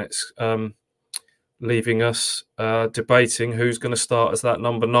Stoke, and it's leaving us debating who's going to start as that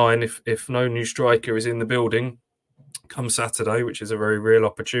number 9 if no new striker is in the building come Saturday, which is a very real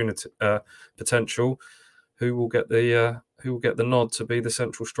opportunity potential. Who will get the nod to be the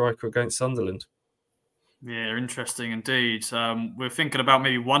central striker against Sunderland? Yeah, interesting indeed. We're thinking about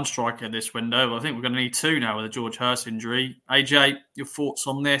maybe one striker this window, but I think we're going to need 2 now with the George Hurst injury. AJ, your thoughts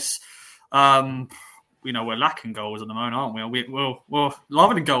on this? We know we're lacking goals at the moment, aren't we? We're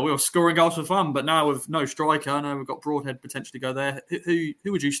loving a goal. We're scoring goals for fun, but now with no striker, I know we've got Broadhead potentially go there. Who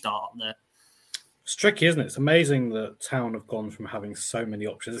would you start there? It's tricky, isn't it? It's amazing that Town have gone from having so many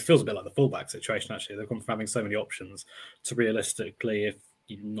options. It feels a bit like the fullback situation, actually. They've gone from having so many options to realistically, if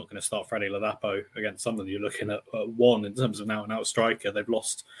you're not going to start Freddie Ladapo against someone, you're looking at 1 in terms of an out-and-out striker. They've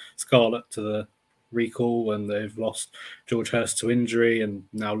lost Scarlett to the recall, and they've lost George Hurst to injury, and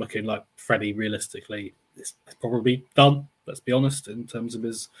now looking like Freddie realistically is probably done, let's be honest, in terms of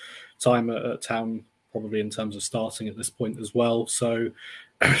his time at Town, probably in terms of starting at this point as well. So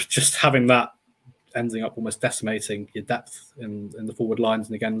just having that ending up almost decimating your depth in the forward lines,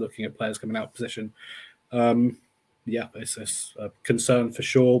 and again looking at players coming out of position, it's a concern for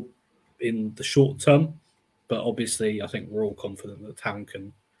sure in the short term, but obviously I think we're all confident that Town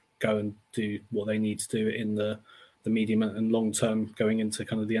can go and do what they need to do in the medium and long term, going into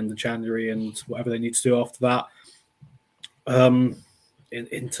kind of the end of January and whatever they need to do after that.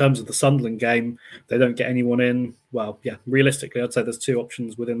 In terms of the Sunderland game, they don't get anyone in. Well, yeah, realistically, I'd say there's 2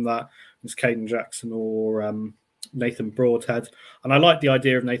 options within that. It's Caden Jackson or Nathan Broadhead. And I like the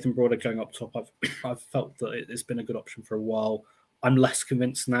idea of Nathan Broadhead going up top. I've felt that it's been a good option for a while. I'm less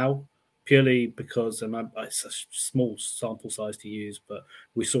convinced now, purely because, and it's a small sample size to use, but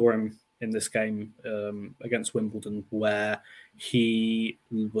we saw him in this game against Wimbledon, where he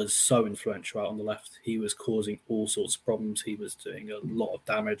was so influential out on the left. He was causing all sorts of problems. He was doing a lot of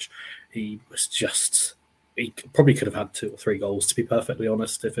damage. He probably could have had 2 or 3 goals, to be perfectly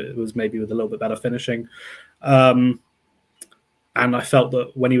honest, if it was maybe with a little bit better finishing. And I felt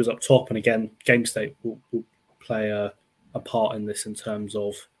that when he was up top, and again, game state will play a part in this in terms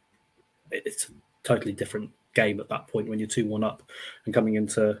of it's a totally different game at that point when you're 2-1 up and coming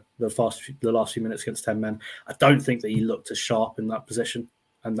into the last few minutes against 10 men. I don't think that he looked as sharp in that position,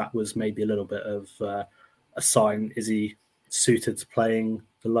 and that was maybe a little bit of a sign. Is he suited to playing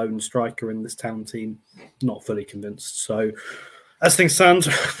the lone striker in this Town team? Not fully convinced. So as things stand,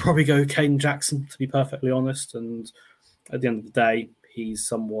 probably go Caden Jackson, to be perfectly honest. And at the end of the day, he's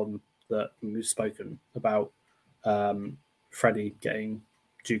someone that we've spoken about. Freddie getting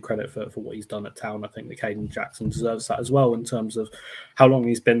due credit for what he's done at Town. I think that Caden Jackson deserves that as well, in terms of how long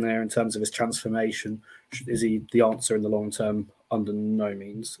he's been there, in terms of his transformation. Is he the answer in the long term? Under no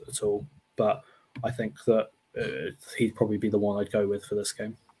means at all. But I think that he'd probably be the one I'd go with for this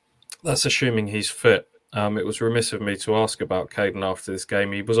game. That's assuming he's fit. It was remiss of me to ask about Caden after this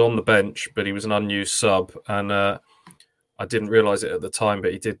game. He was on the bench, but he was an unused sub, and I didn't realise it at the time,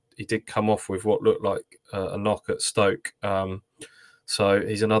 but he did come off with what looked like a knock at Stoke. So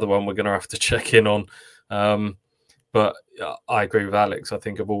he's another one we're going to have to check in on. But I agree with Alex. I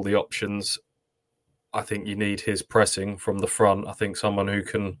think of all the options, I think you need his pressing from the front. I think someone who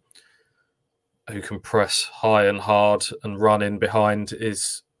can press high and hard and run in behind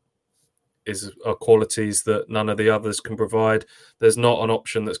is qualities that none of the others can provide. There's not an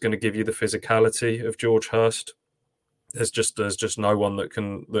option that's going to give you the physicality of George Hurst. there's just no one that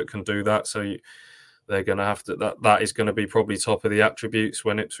can do that. So they're going to have to that is going to be probably top of the attributes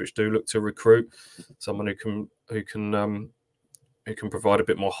when Ipswich do look to recruit someone who can provide a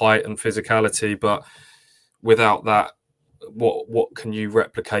bit more height and physicality. But without that, what can you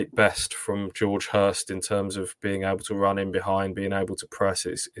replicate best from George Hurst in terms of being able to run in behind, being able to press?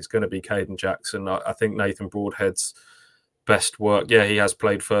 It's going to be Caden Jackson. I think Nathan Broadhead's best work. Yeah, he has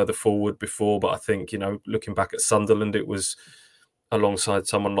played further forward before, but I think, looking back at Sunderland, it was alongside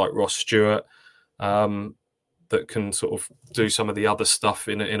someone like Ross Stewart that can sort of do some of the other stuff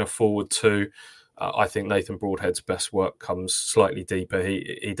in a forward too. I think Nathan Broadhead's best work comes slightly deeper.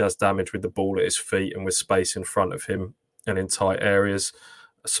 He does damage with the ball at his feet and with space in front of him and in tight areas.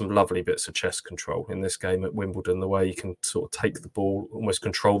 Some lovely bits of chest control in this game at Wimbledon, the way he can sort of take the ball, almost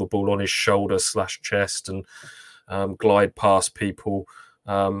control the ball on his shoulder / chest and glide past people.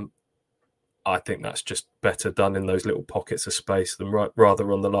 I think that's just better done in those little pockets of space than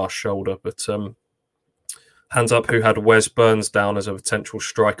rather on the last shoulder. But hands up, who had Wes Burns down as a potential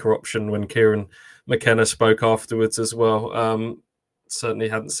striker option when Kieran McKenna spoke afterwards as well. Certainly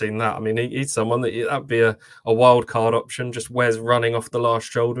hadn't seen that. I mean, he's someone that'd be a wild card option, just Wes running off the last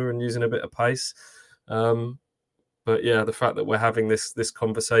shoulder and using a bit of pace. But yeah, the fact that we're having this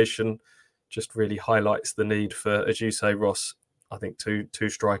conversation just really highlights the need for, as you say, Ross, I think two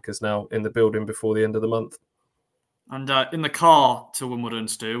strikers now in the building before the end of the month. And in the car to Wimbledon,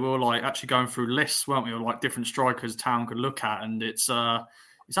 Stu, we were actually going through lists, weren't we, of different strikers Town could look at, and it's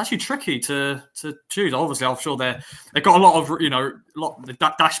actually tricky to choose. Obviously, I'm sure they've got a lot of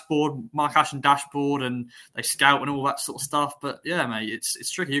the dashboard, Mark Ashton dashboard, and they scout and all that sort of stuff. But yeah, mate,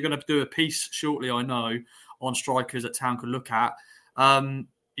 it's tricky. You're going to do a piece shortly, I know, on strikers that Town could look at.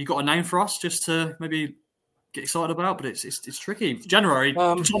 You got a name for us just to maybe get excited about? But it's tricky. January,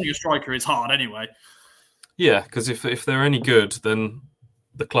 finding a striker is hard anyway. Yeah, because if they're any good, then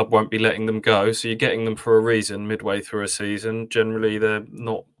the club won't be letting them go. So you're getting them for a reason midway through a season. Generally, they're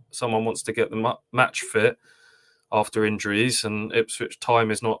not. Someone wants to get them match fit after injuries, and Ipswich time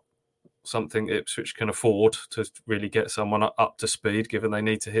is not something Ipswich can afford to really get someone up to speed, given they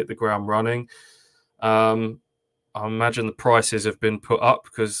need to hit the ground running. I imagine the prices have been put up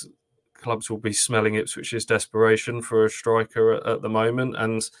because clubs will be smelling Ipswich's desperation for a striker at the moment,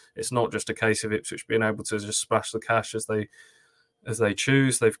 and it's not just a case of Ipswich being able to just splash the cash as they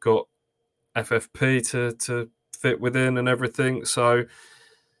choose. They've got FFP to fit within and everything. So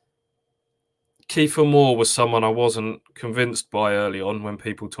Kiefer Moore was someone I wasn't convinced by early on when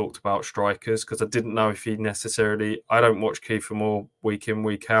people talked about strikers, because I didn't know if he necessarily. I don't watch Kiefer Moore week in,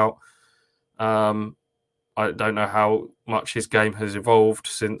 week out. I don't know how much his game has evolved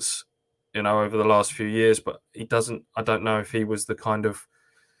since, over the last few years, but I don't know if he was the kind of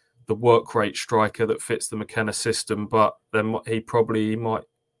the work rate striker that fits the McKenna system, but then he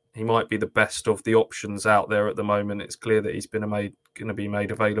might be the best of the options out there at the moment. It's clear that he's going to be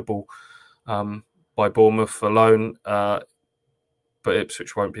made available by Bournemouth for loan, but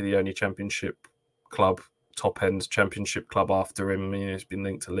Ipswich won't be the only championship club, top end championship club after him. He's been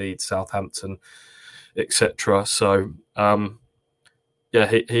linked to Leeds, Southampton, etc. So yeah,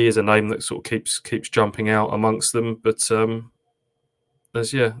 he is a name that sort of keeps jumping out amongst them, but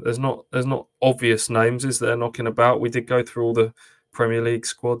there's not obvious names, is there, knocking about? We did go through all the Premier League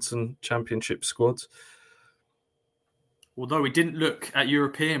squads and Championship squads. Although we didn't look at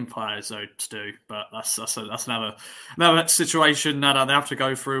European players, though, Stu, but that's another situation that they have to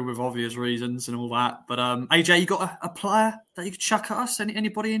go through with obvious reasons and all that. But AJ, you got a player that you could chuck at us?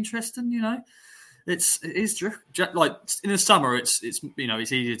 Anybody interesting? It is like in the summer. It's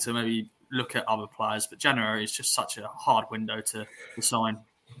easier to maybe look at other players, but January is just such a hard window to sign.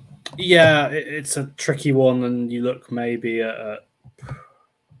 Yeah, it's a tricky one, and you look maybe at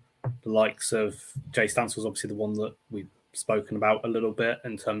the likes of Jay Stansell's obviously the one that we've spoken about a little bit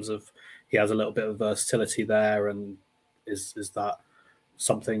in terms of he has a little bit of versatility there, and is that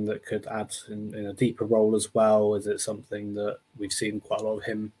something that could add in a deeper role as well? Is it something that we've seen quite a lot of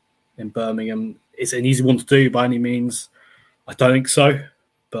him in Birmingham? Is it an easy one to do by any means? I don't think so,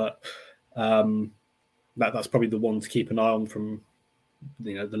 but that's probably the one to keep an eye on from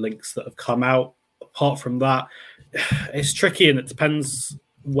the links that have come out. Apart from that, it's tricky, and it depends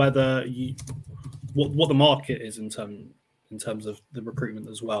whether what the market is in terms of the recruitment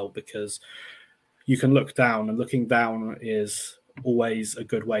as well, because you can look down, and looking down is always a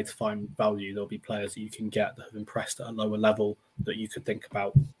good way to find value. There'll be players that you can get that have impressed at a lower level that you could think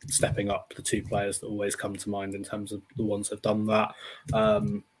about stepping up. The two players that always come to mind in terms of the ones that have done that,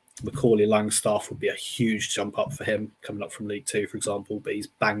 Macaulay Langstaff would be a huge jump up for him coming up from League Two, for example, but he's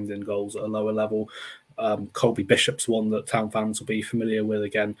banged in goals at a lower level. Colby Bishop's one that Town fans will be familiar with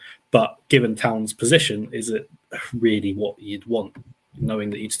again. But given Town's position, is it really what you'd want, knowing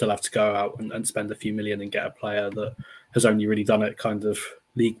that you'd still have to go out and spend a few million and get a player that has only really done it kind of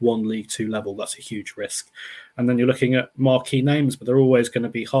League One, League Two level? That's a huge risk. And then you're looking at marquee names, but they're always going to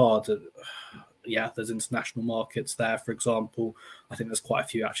be hard. Yeah, there's international markets there, for example. I think there's quite a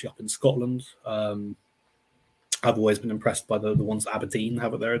few actually up in Scotland. I've always been impressed by the ones that Aberdeen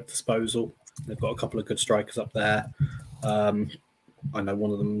have at their disposal. They've got a couple of good strikers up there. I know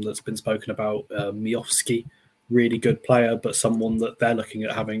one of them that's been spoken about, Miofsky, really good player, but someone that they're looking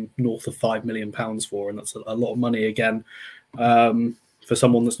at having north of £5 million for, and that's a lot of money again for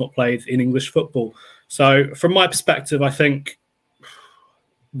someone that's not played in English football. So from my perspective, I think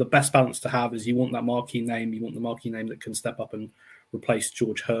the best balance to have is you want that marquee name. You want the marquee name that can step up and replace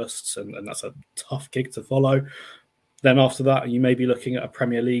George Hurst's, and that's a tough gig to follow. Then after that, you may be looking at a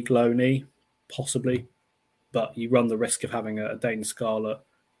Premier League loanee, possibly, but you run the risk of having a Dane Scarlett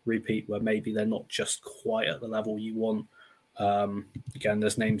repeat where maybe they're not just quite at the level you want. Again,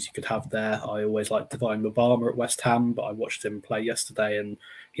 there's names you could have there. I always like Divine Mabama at West Ham, but I watched him play yesterday and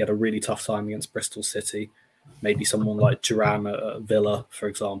he had a really tough time against Bristol City. Maybe someone like Duran at Villa, for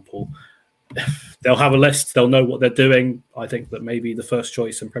example. They'll have a list. They'll know what they're doing. I think that maybe the first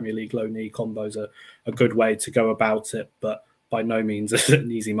choice and Premier League loanee combos are a good way to go about it, but by no means is it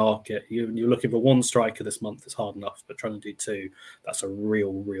an easy market. You're looking for one striker this month, it's hard enough, but trying to do two, that's a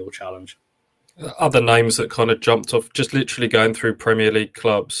real challenge. Other names that kind of jumped off, just literally going through Premier League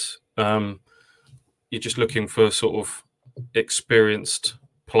clubs, you're just looking for sort of experienced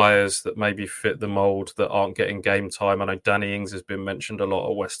players that maybe fit the mould that aren't getting game time. I know Danny Ings has been mentioned a lot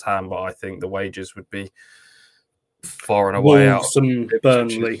at West Ham, but I think the wages would be far and away out. Wolves and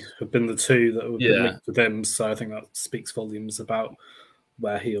Burnley have been the two that have been linked with him, so I think that speaks volumes about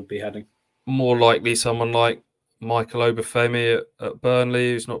where he'll be heading. More likely someone like Michael Obafemi at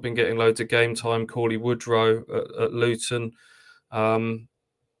Burnley, who's not been getting loads of game time, Cauley Woodrow at Luton,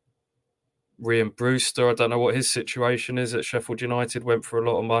 Rhian Brewster, I don't know what his situation is at Sheffield United, went for a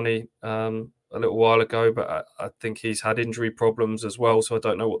lot of money a little while ago, but I think he's had injury problems as well, so I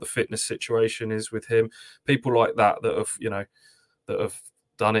don't know what the fitness situation is with him. People like that have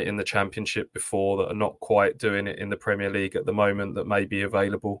done it in the Championship before, that are not quite doing it in the Premier League at the moment, that may be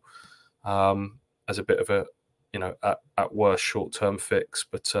available as a bit of a, at worst short-term fix.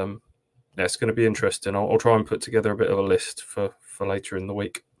 But it's going to be interesting. I'll try and put together a bit of a list for later in the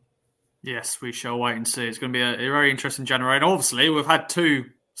week. Yes, we shall wait and see. It's going to be a very interesting January. And obviously, we've had two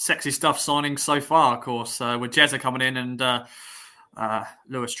sexy stuff signings so far, of course, with Jezza coming in and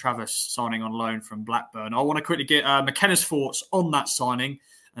Lewis Travis signing on loan from Blackburn. I want to quickly get McKenna's thoughts on that signing,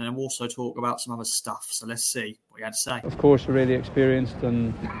 and then we'll also talk about some other stuff. So let's see what you had to say. Of course, a really experienced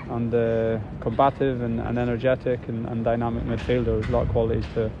and combative and energetic and dynamic midfielder. There's a lot of qualities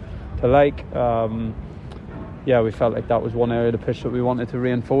to like. We felt like that was one area of the pitch that we wanted to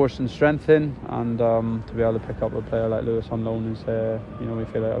reinforce and strengthen, and to be able to pick up a player like Lewis on loan is, we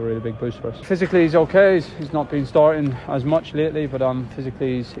feel like a really big boost for us. Physically, he's okay. He's not been starting as much lately, but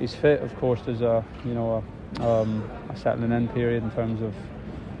physically he's fit. Of course, there's a settling in period in terms of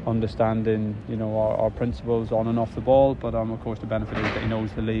understanding, our principles on and off the ball. But of course, the benefit is that he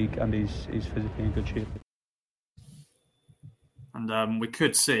knows the league and he's physically in good shape. And we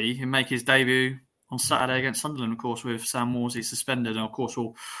could see him make his debut on Saturday against Sunderland, of course, with Sam Morsey suspended. And, of course,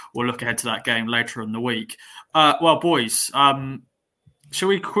 we'll look ahead to that game later in the week. Well, boys, shall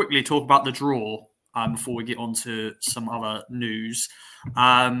we quickly talk about the draw before we get on to some other news?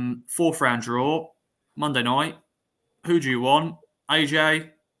 Fourth round draw, Monday night. Who do you want?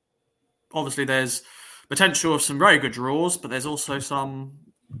 AJ? Obviously, there's potential of some very good draws, but there's also some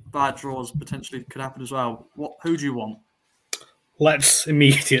bad draws potentially could happen as well. Who do you want? Let's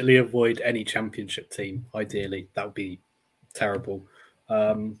immediately avoid any Championship team, ideally. That would be terrible.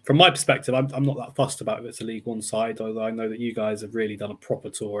 From my perspective, I'm not that fussed about if it's a League One side, although I know that you guys have really done a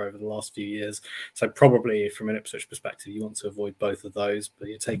proper tour over the last few years. So probably from an Ipswich perspective, you want to avoid both of those, but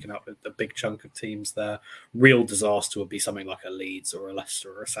you're taking up a big chunk of teams there. Real disaster would be something like a Leeds or a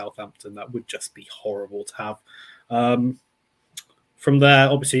Leicester or a Southampton. That would just be horrible to have. From there,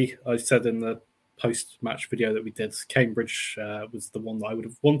 obviously, I said in the post-match video that we did, Cambridge was the one that I would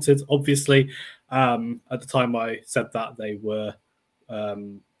have wanted, obviously. At the time I said that, they were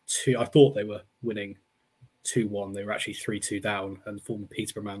I thought they were winning 2-1. They were actually 3-2 down, and former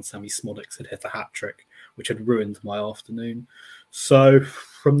Peterborough man Sammy Smodix had hit a hat-trick, which had ruined my afternoon. So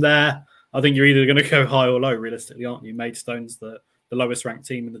from there, I think you're either going to go high or low, realistically, aren't you? Maidstone's the lowest ranked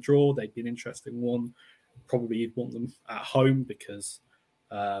team in the draw. They'd be an interesting one. Probably you'd want them at home because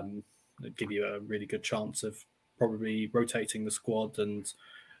It'd give you a really good chance of probably rotating the squad and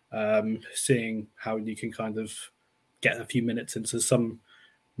seeing how you can kind of get a few minutes into some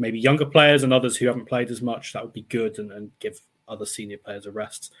maybe younger players and others who haven't played as much. That would be good, and give other senior players a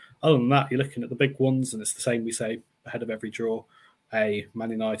rest. Other than that, you're looking at the big ones, and it's the same we say ahead of every draw. Man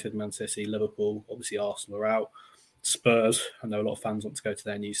United, Man City, Liverpool, obviously Arsenal are out. Spurs, I know a lot of fans want to go to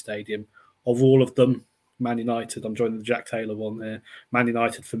their new stadium. Of all of them, Man United, I'm joining the Jack Taylor one here. Man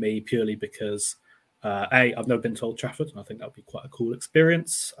United for me, purely because I've never been to Old Trafford, and I think that would be quite a cool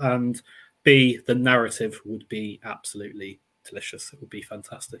experience. And B, the narrative would be absolutely delicious. It would be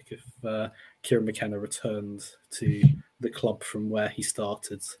fantastic if Kieran McKenna returned to the club from where he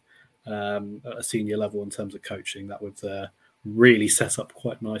started at a senior level in terms of coaching. That would really set up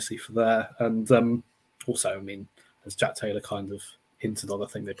quite nicely for there. And also, I mean, as Jack Taylor kind of hinted on, I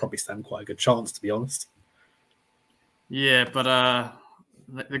think they probably stand quite a good chance, to be honest. Yeah, but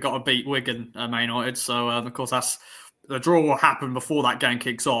they've got to beat Wigan, Man United. So, of course, that's the draw will happen before that game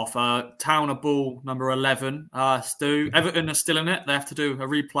kicks off. Town are ball number 11. Stu, Everton are still in it. They have to do a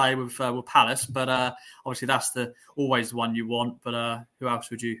replay with Palace, but obviously that's always the one you want. But who else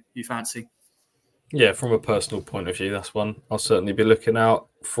would you fancy? Yeah, from a personal point of view, that's one I'll certainly be looking out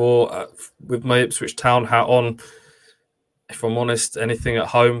for. With my Ipswich Town hat on, if I'm honest, anything at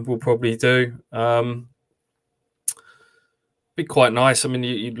home will probably do. Be quite nice. I mean,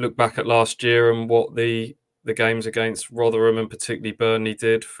 you look back at last year and what the games against Rotherham and particularly Burnley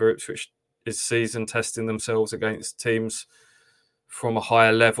did for Ipswich this season, testing themselves against teams from a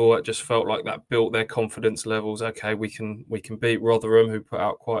higher level. It just felt like that built their confidence levels. Okay, we can beat Rotherham, who put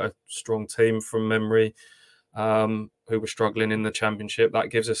out quite a strong team from memory, who were struggling in the Championship. That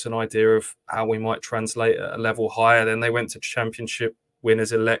gives us an idea of how we might translate at a level higher. Then they went to Championship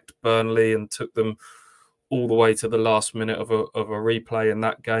winners-elect Burnley and took them all the way to the last minute of a replay in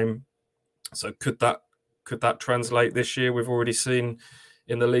that game. So could that translate this year? We've already seen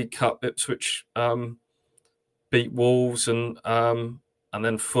in the League Cup Ipswich beat Wolves, and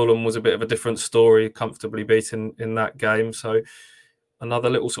then Fulham was a bit of a different story, comfortably beaten in that game. So another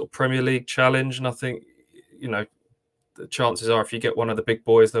little sort of Premier League challenge, and I think, the chances are if you get one of the big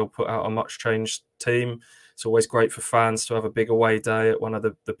boys, they'll put out a much changed team. It's always great for fans to have a big away day at one of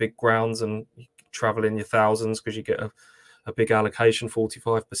the big grounds, and you travel in your thousands because you get a big allocation,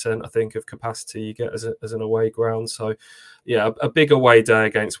 45%, I think, of capacity you get as an away ground. So, yeah, a big away day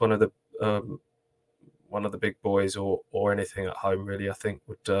against one of the big boys or anything at home, really, I think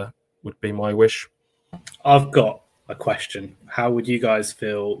would be my wish. I've got a question. How would you guys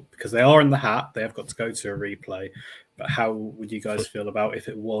feel, because they are in the hat, they have got to go to a replay, but how would you guys feel about if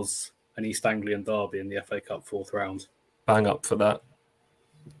it was an East Anglian derby in the FA Cup 4th round? Bang up for that.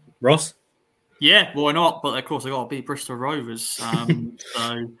 Ross? Yeah, why not? But of course, they've got to beat Bristol Rovers.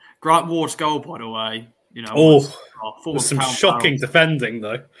 So Grant Ward's goal, by the way, was some shocking defending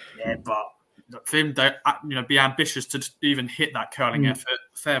though. Yeah, but for him, be ambitious to even hit that curling effort.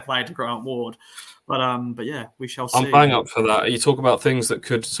 Fair play to Grant Ward. But yeah, we shall see. I'm bang up for that. You talk about things that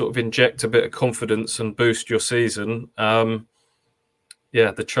could sort of inject a bit of confidence and boost your season.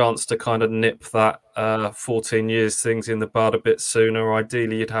 The chance to kind of nip that 14 years things in the bud a bit sooner.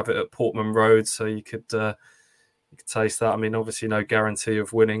 Ideally, you'd have it at Portman Road so you could taste that. I mean, obviously no guarantee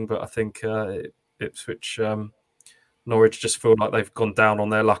of winning, but I think Ipswich, Norwich just feel like they've gone down on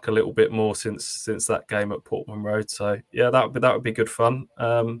their luck a little bit more since that game at Portman Road. So yeah, that would be good fun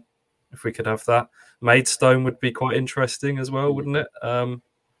if we could have that. Maidstone would be quite interesting as well, wouldn't it? For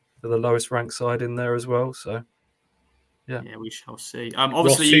the lowest ranked side in there as well. So. Yeah, we shall see.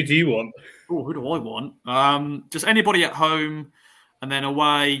 Obviously, Ross, who do you want? Oh, who do I want? Just anybody at home, and then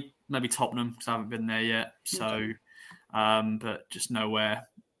away, maybe Tottenham, because I haven't been there yet. So, but just nowhere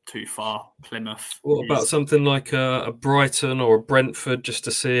too far. Plymouth. What about something like a Brighton or a Brentford, just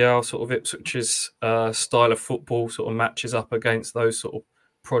to see how sort of Ipswich's style of football sort of matches up against those sort of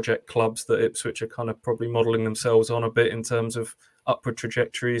project clubs that Ipswich are kind of probably modelling themselves on a bit in terms of upward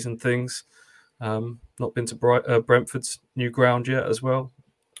trajectories and things. Not been to Brentford's new ground yet as well.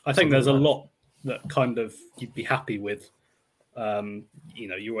 I think there's a lot that kind of you'd be happy with.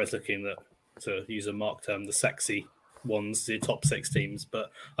 You're always looking at, to use a mark term, the sexy ones, the top 6 teams.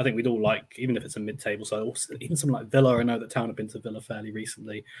 But I think we'd all like, even if it's a mid-table side, also, even something like Villa. I know that Town have been to Villa fairly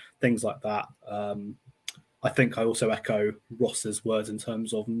recently. Things like that. I think I also echo Ross's words in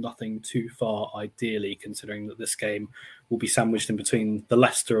terms of nothing too far, ideally, considering that this game will be sandwiched in between the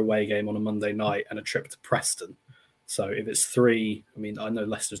Leicester away game on a Monday night and a trip to Preston. So if it's 3, I mean, I know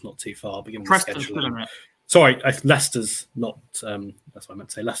Leicester's not too far, but given the scheduling. Sorry, Leicester's not, that's what I meant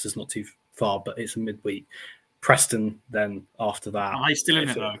to say. Leicester's not too far, but it's a midweek. Preston then after that. Are they still in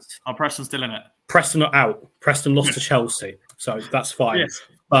it though? Are Preston still in it? Preston are out. Preston lost to Chelsea, so that's fine. Yes.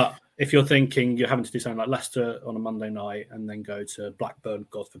 But if you're thinking you're having to do something like Leicester on a Monday night and then go to Blackburn,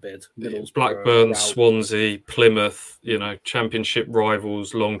 God forbid, Blackburn, Swansea, Plymouth, Championship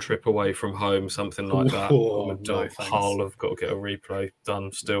rivals, long trip away from home, something like that. Hull have got to get a replay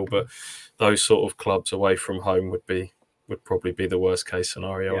done still, but those sort of clubs away from home would probably be the worst case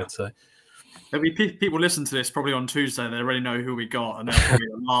scenario, I'd say. There'll be people listen to this probably on Tuesday. They already know who we got, and they're probably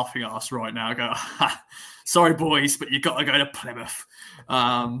laughing at us right now. Go, sorry, boys, but you've got to go to Plymouth.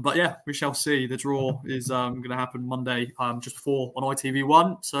 But yeah, we shall see. The draw is going to happen Monday, just before on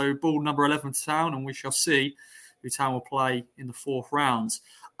ITV1. So ball number 11 to Town, and we shall see who Town will play in the fourth round.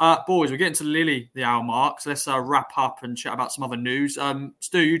 Boys, we're getting to Lily, the hour mark. So let's wrap up and chat about some other news.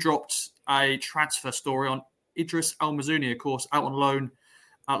 Stu, you dropped a transfer story on Idris El Mazouni, of course, out on loan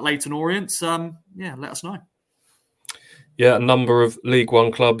at Leyton Orient. Let us know. Yeah, a number of League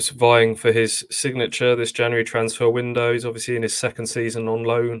One clubs vying for his signature this January transfer window. He's obviously in his second season on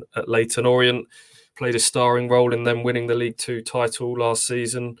loan at Leyton Orient. Played a starring role in them winning the League Two title last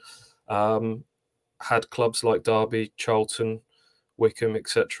season. Had clubs like Derby, Charlton, Wickham,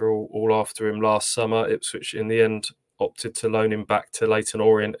 etc. all after him last summer. Ipswich, in the end, opted to loan him back to Leyton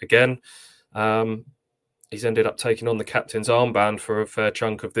Orient again. He's ended up taking on the captain's armband for a fair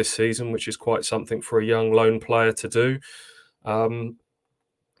chunk of this season, which is quite something for a young loan player to do.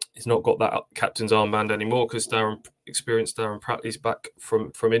 He's not got that captain's armband anymore because experienced Darren Pratley's back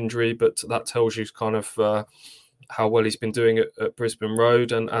from injury, but that tells you kind of how well he's been doing at Brisbane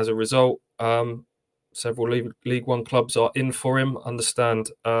Road. And as a result, several League One clubs are in for him. Understand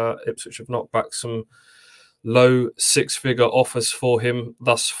Ipswich have knocked back some low six-figure offers for him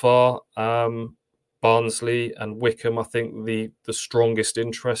thus far. Barnsley and Wickham, I think the strongest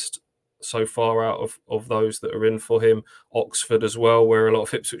interest so far out of those that are in for him. Oxford as well, where a lot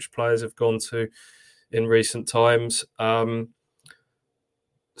of Ipswich players have gone to in recent times.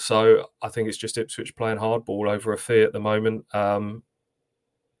 So I think it's just Ipswich playing hardball over a fee at the moment.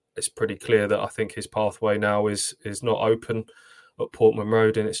 It's pretty clear that I think his pathway now is not open at Portman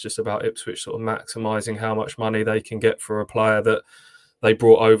Road, and it's just about Ipswich sort of maximising how much money they can get for a player that they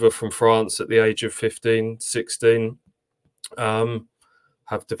brought over from France at the age of 15, 16,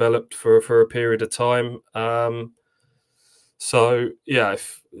 have developed for a period of time.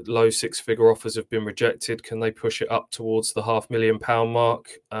 If low six-figure offers have been rejected, can they push it up towards the £500,000 mark?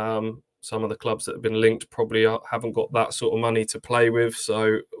 Some of the clubs that have been linked probably haven't got that sort of money to play with.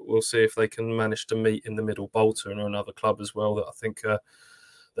 So we'll see if they can manage to meet in the middle. Bolton or another club as well that I think that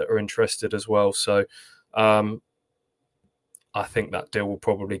are interested as well. So I think that deal will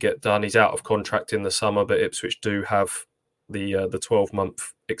probably get done. He's out of contract in the summer, but Ipswich do have the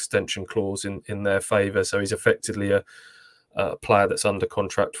 12-month extension clause in their favour. So he's effectively a player that's under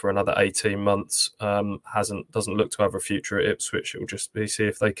contract for another 18 months. Doesn't look to have a future at Ipswich. It will just be see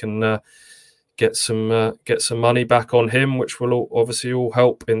if they can get some money back on him, which will obviously all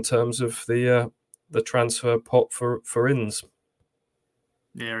help in terms of the transfer pot for Inns.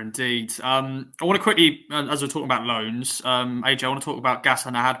 Yeah, indeed. I want to quickly, as we're talking about loans, AJ, I want to talk about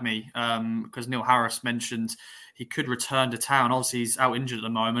Ghassan Ahadmi because Neil Harris mentioned he could return to Town. Obviously, he's out injured at the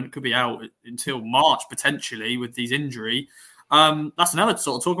moment. Could be out until March, potentially, with his injury. That's another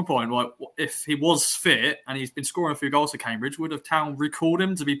sort of talking point. Like, if he was fit and he's been scoring a few goals for Cambridge, would have Town recalled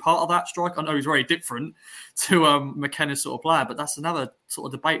him to be part of that strike? I know he's very different to McKenna's sort of player, but that's another sort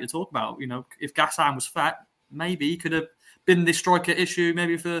of debate to talk about. You know, if Ghassan was fat, maybe he could have been the striker issue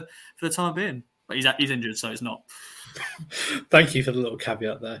maybe for the time being. But he's injured, so it's not. Thank you for the little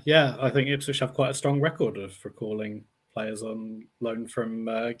caveat there. Yeah, I think Ipswich have quite a strong record of recalling players on loan from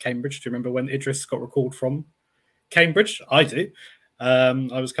Cambridge. Do you remember when Idris got recalled from Cambridge? I do.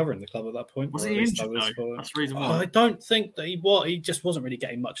 I was covering the club at that point. Was he injured though? That's the reason why. I don't think that he was. He just wasn't really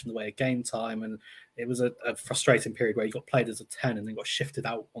getting much in the way of game time, and it was a frustrating period where he got played as a 10 and then got shifted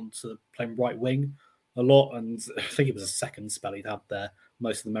out onto playing right wing a lot, and I think it was a second spell he'd had there.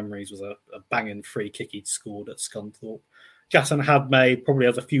 Most of the memories was a banging free kick he'd scored at Scunthorpe. Ghassan Ahadmi probably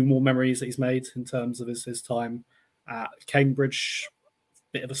has a few more memories that he's made in terms of his time at Cambridge.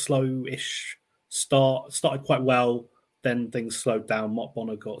 Bit of a slow-ish start. Started quite well, then things slowed down. Mott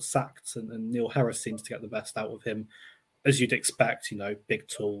Bonner got sacked, and Neil Harris seems to get the best out of him. As you'd expect, big,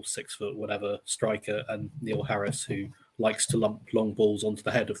 tall, 6 foot, whatever striker, and Neil Harris, who likes to lump long balls onto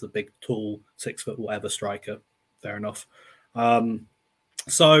the head of the big, tall, 6 foot, whatever striker. Fair enough.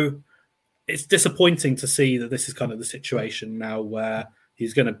 So it's disappointing to see that this is kind of the situation now where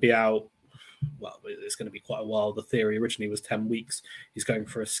he's going to be out well, it's going to be quite a while. The theory originally was 10 weeks. He's going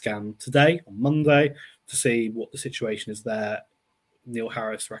for a scan today, on Monday, to see what the situation is there. Neil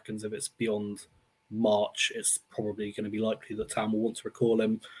Harris reckons if it's beyond March, it's probably going to be likely that Town will want to recall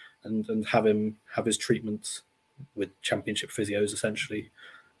him and have him have his treatment with championship physios, essentially,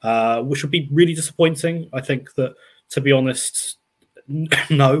 which would be really disappointing. I think that, to be honest,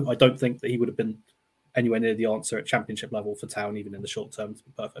 no, I don't think that he would have been anywhere near the answer at championship level for Town, even in the short term, to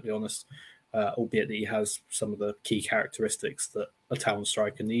be perfectly honest, albeit that he has some of the key characteristics that a Town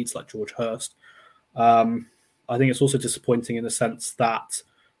striker needs, like George Hurst. I think it's also disappointing in the sense that,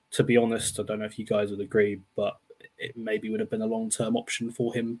 to be honest, I don't know if you guys would agree, but it maybe would have been a long-term option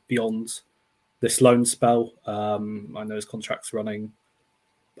for him beyond this loan spell. I know his contract's running.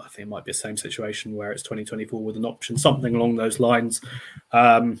 I think it might be the same situation where it's 2024 with an option, something along those lines.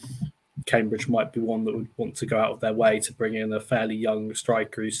 Cambridge might be one that would want to go out of their way to bring in a fairly young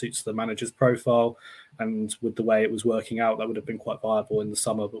striker who suits the manager's profile. And with the way it was working out, that would have been quite viable in the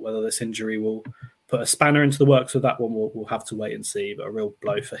summer. But whether this injury will put a spanner into the works of that one, we'll have to wait and see. But a real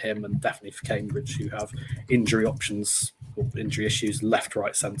blow for him and definitely for Cambridge, who have injury options or injury issues left,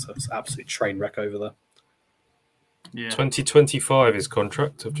 right, centre. It's an absolute train wreck over there. Yeah. 2025 is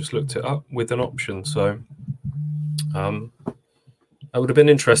contract. I've just looked it up with an option. So that would have been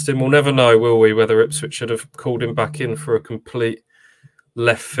interesting. We'll never know, will we, whether Ipswich should have called him back in for a complete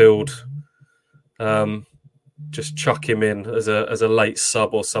left field, just chuck him in as a late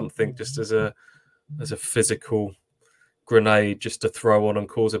sub or something, just as a physical grenade, just to throw on and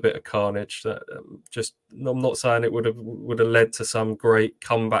cause a bit of carnage. That I'm not saying it would have led to some great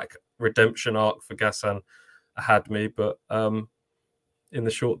comeback redemption arc for Ghassan Ahadmi, but in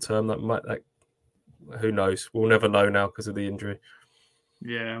the short term, that who knows? We'll never know now because of the injury.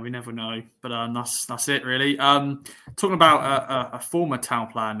 Yeah, we never know. But that's it, really. Talking about a former Town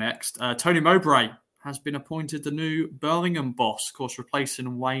player next, Tony Mowbray has been appointed the new Birmingham boss, of course,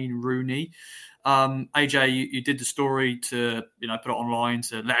 replacing Wayne Rooney. AJ, you did the story to put it online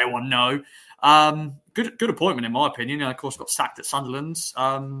to let everyone know. Good appointment in my opinion. Of course, got sacked at Sunderland.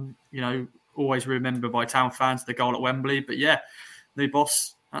 Always remembered by Town fans the goal at Wembley. But yeah, new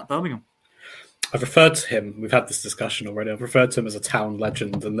boss at Birmingham. I've referred to him, we've had this discussion already, I've referred to him as a Town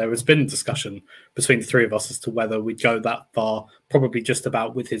legend, and there has been discussion between the three of us as to whether we'd go that far, probably just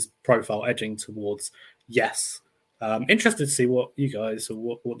about with his profile edging towards yes. Interested to see what you guys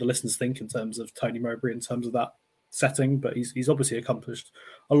or what the listeners think in terms of Tony Mowbray in terms of that setting, but he's obviously accomplished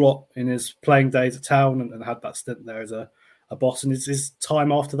a lot in his playing days at Town and had that stint there as a boss, and his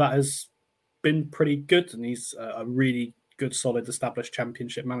time after that has been pretty good, and he's a really good, solid, established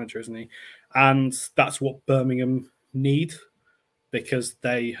championship manager, isn't he? And that's what Birmingham need, because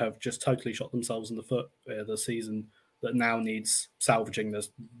they have just totally shot themselves in the foot the season that now needs salvaging. There's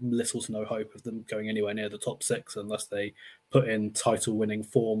little to no hope of them going anywhere near the top six unless they put in title-winning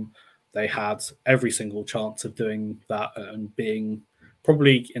form. They had every single chance of doing that and being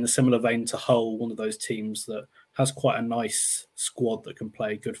probably in a similar vein to Hull, one of those teams that has quite a nice squad that can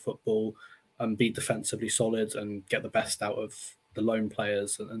play good football and be defensively solid and get the best out of the loan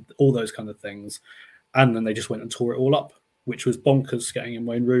players and all those kind of things. And then they just went and tore it all up, which was bonkers, getting in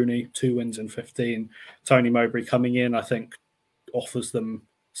Wayne Rooney, 2 wins in 15. Tony Mowbray coming in, I think, offers them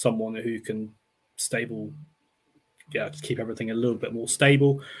someone who can keep everything a little bit more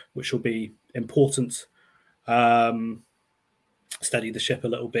stable, which will be important. Steady the ship a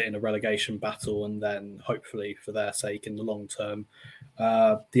little bit in a relegation battle, and then hopefully for their sake in the long term,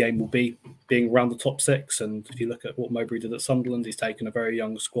 the aim will be being around the top six. And if you look at what Mowbray did at Sunderland, he's taken a very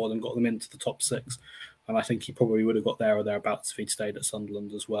young squad and got them into the top six. And I think he probably would have got there or thereabouts if he'd stayed at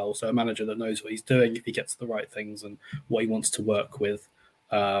Sunderland as well. So a manager that knows what he's doing, if he gets the right things and what he wants to work with.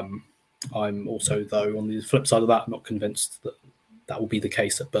 I'm also, though, on the flip side of that, not convinced that will be the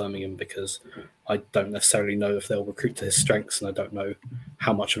case at Birmingham, because I don't necessarily know if they'll recruit to his strengths, and I don't know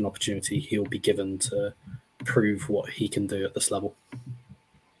how much of an opportunity he'll be given to prove what he can do at this level.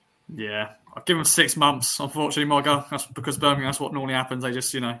 Yeah, I've given him 6 months, unfortunately, Mogger. That's because Birmingham, that's what normally happens. They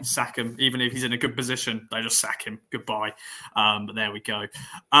just, sack him. Even if he's in a good position, they just sack him. Goodbye. But there we go.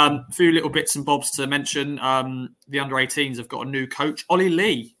 A few little bits and bobs to mention. The under-18s have got a new coach, Ollie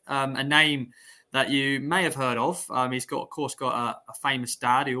Lee, a name that you may have heard of. He's got, of course, a famous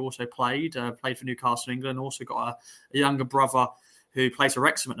dad who also played for Newcastle, England, also got a younger brother who plays for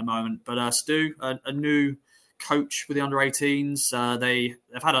Wrexham at the moment. But Stu, a new coach with the under-18s.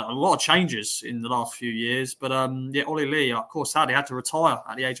 They've had a lot of changes in the last few years. But Ollie Lee, of course, sadly had to retire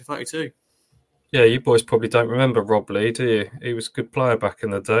at the age of 32. Yeah, you boys probably don't remember Rob Lee, do you? He was a good player back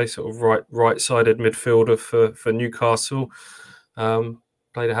in the day, sort of right-sided midfielder for Newcastle.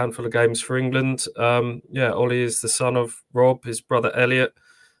 played a handful of games for England. Ollie is the son of Rob, his brother Elliot.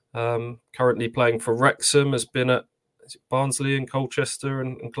 Currently playing for Wrexham, has been at Barnsley and Colchester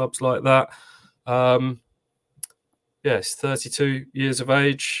and clubs like that. He's 32 years of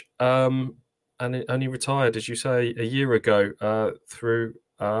age, and it only retired, as you say, a year ago through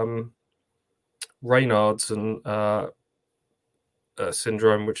Raynaud's and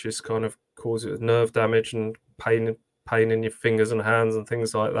syndrome, which is kind of causes nerve damage and pain in your fingers and hands and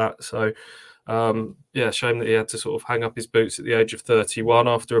things like that. So, shame that he had to sort of hang up his boots at the age of 31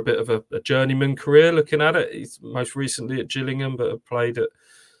 after a bit of a journeyman career. Looking at it, he's most recently at Gillingham, but have played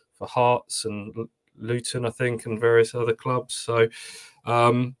for Hearts and Luton, I think, and various other clubs. So,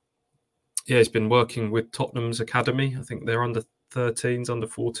 he's been working with Tottenham's academy. I think they're under 13s, under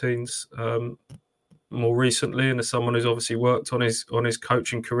 14s. More recently, and as someone who's obviously worked on his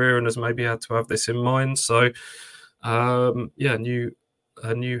coaching career and has maybe had to have this in mind, so a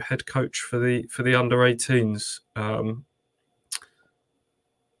new head coach for the under 18s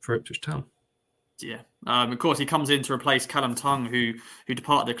for Ipswich Town. Yeah, of course he comes in to replace Callum Tongue, who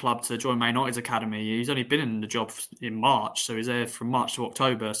departed the club to join Man United's academy. He's only been in the job in March, so he's there from March to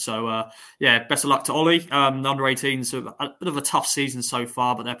October. So best of luck to Ollie. The under 18s, a bit of a tough season so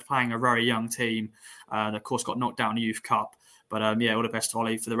far, but they're playing a very young team. And of course got knocked out in the Youth Cup. But all the best to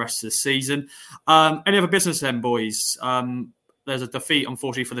Ollie for the rest of the season. Any other business then, boys? There's a defeat,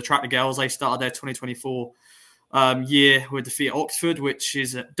 unfortunately, for the Tractor Girls. They started their 2024 year with defeat at Oxford, which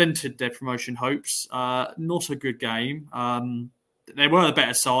is dented their promotion hopes. Not a good game. They were the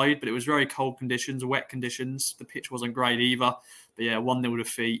better side, but it was very cold conditions, wet conditions. The pitch wasn't great either. But 1-0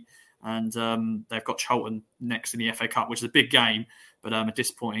 defeat. And they've got Charlton next in the FA Cup, which is a big game, but a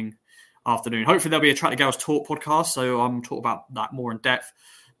disappointing afternoon. Hopefully there'll be a Tractor Girls Talk podcast, so I'm talk about that more in depth.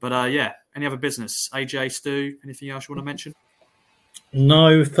 But any other business? AJ, Stu, anything else you want to mention?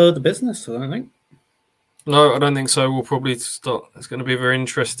 No further business, I don't think. No, I don't think so. We'll probably start. It's going to be a very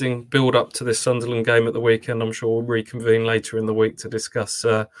interesting build up to this Sunderland game at the weekend. I'm sure we'll reconvene later in the week to discuss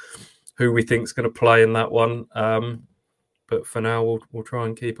who we think is going to play in that one. But for now, we'll try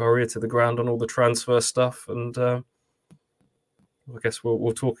and keep our ear to the ground on all the transfer stuff, and I guess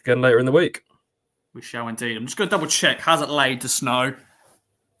we'll talk again later in the week. We shall indeed. I'm just going to double check. Has it laid the snow?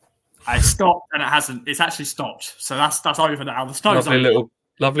 It stopped and it hasn't. It's actually stopped. So that's over now. The snow's over.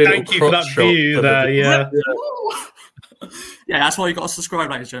 Lovely Thank little you for that shot view there. Yeah. That's why you got to subscribe,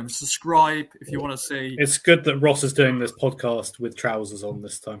 ladies and gentlemen. Subscribe if you want to see. It's good that Ross is doing this podcast with trousers on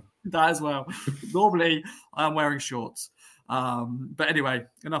this time. That as well. Normally, I'm wearing shorts. But anyway,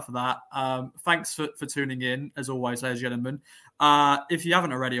 enough of that. Thanks for tuning in, as always, ladies and gentlemen. If you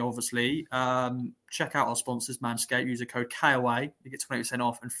haven't already, obviously, check out our sponsors, Manscaped. Use the code KOA. You get 20%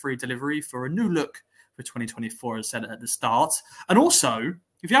 off and free delivery for a new look for 2024, as said at the start. And also,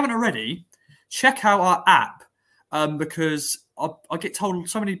 if you haven't already, check out our app, because I get told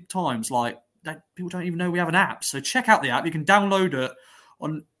so many times that people don't even know we have an app. So check out the app. You can download it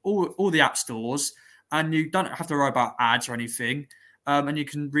on all the app stores, and you don't have to worry about ads or anything. And you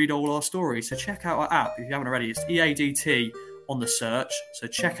can read all our stories. So check out our app if you haven't already. It's EADT on the search. So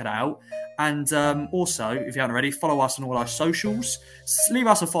check it out. And also, if you haven't already, follow us on all our socials. Leave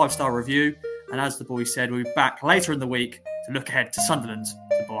us a 5-star review. And as the boys said, we'll be back later in the week to look ahead to Sunderland.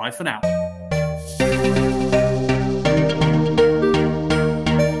 Goodbye for now.